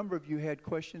questions. A number of you had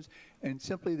questions, and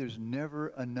simply there's never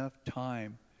enough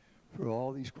time for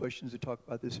all these questions to talk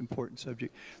about this important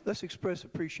subject. Let's express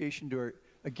appreciation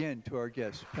to our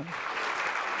guests.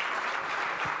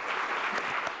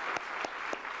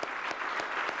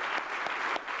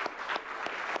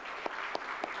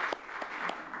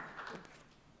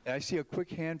 I see a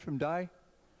quick hand from Di.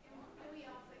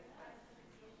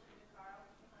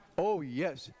 Oh,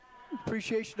 yes.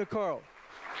 Appreciation to Carl.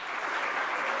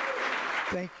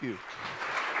 Thank you.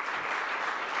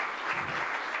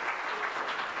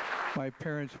 My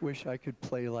parents wish I could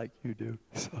play like you do.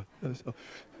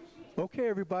 Okay,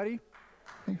 everybody.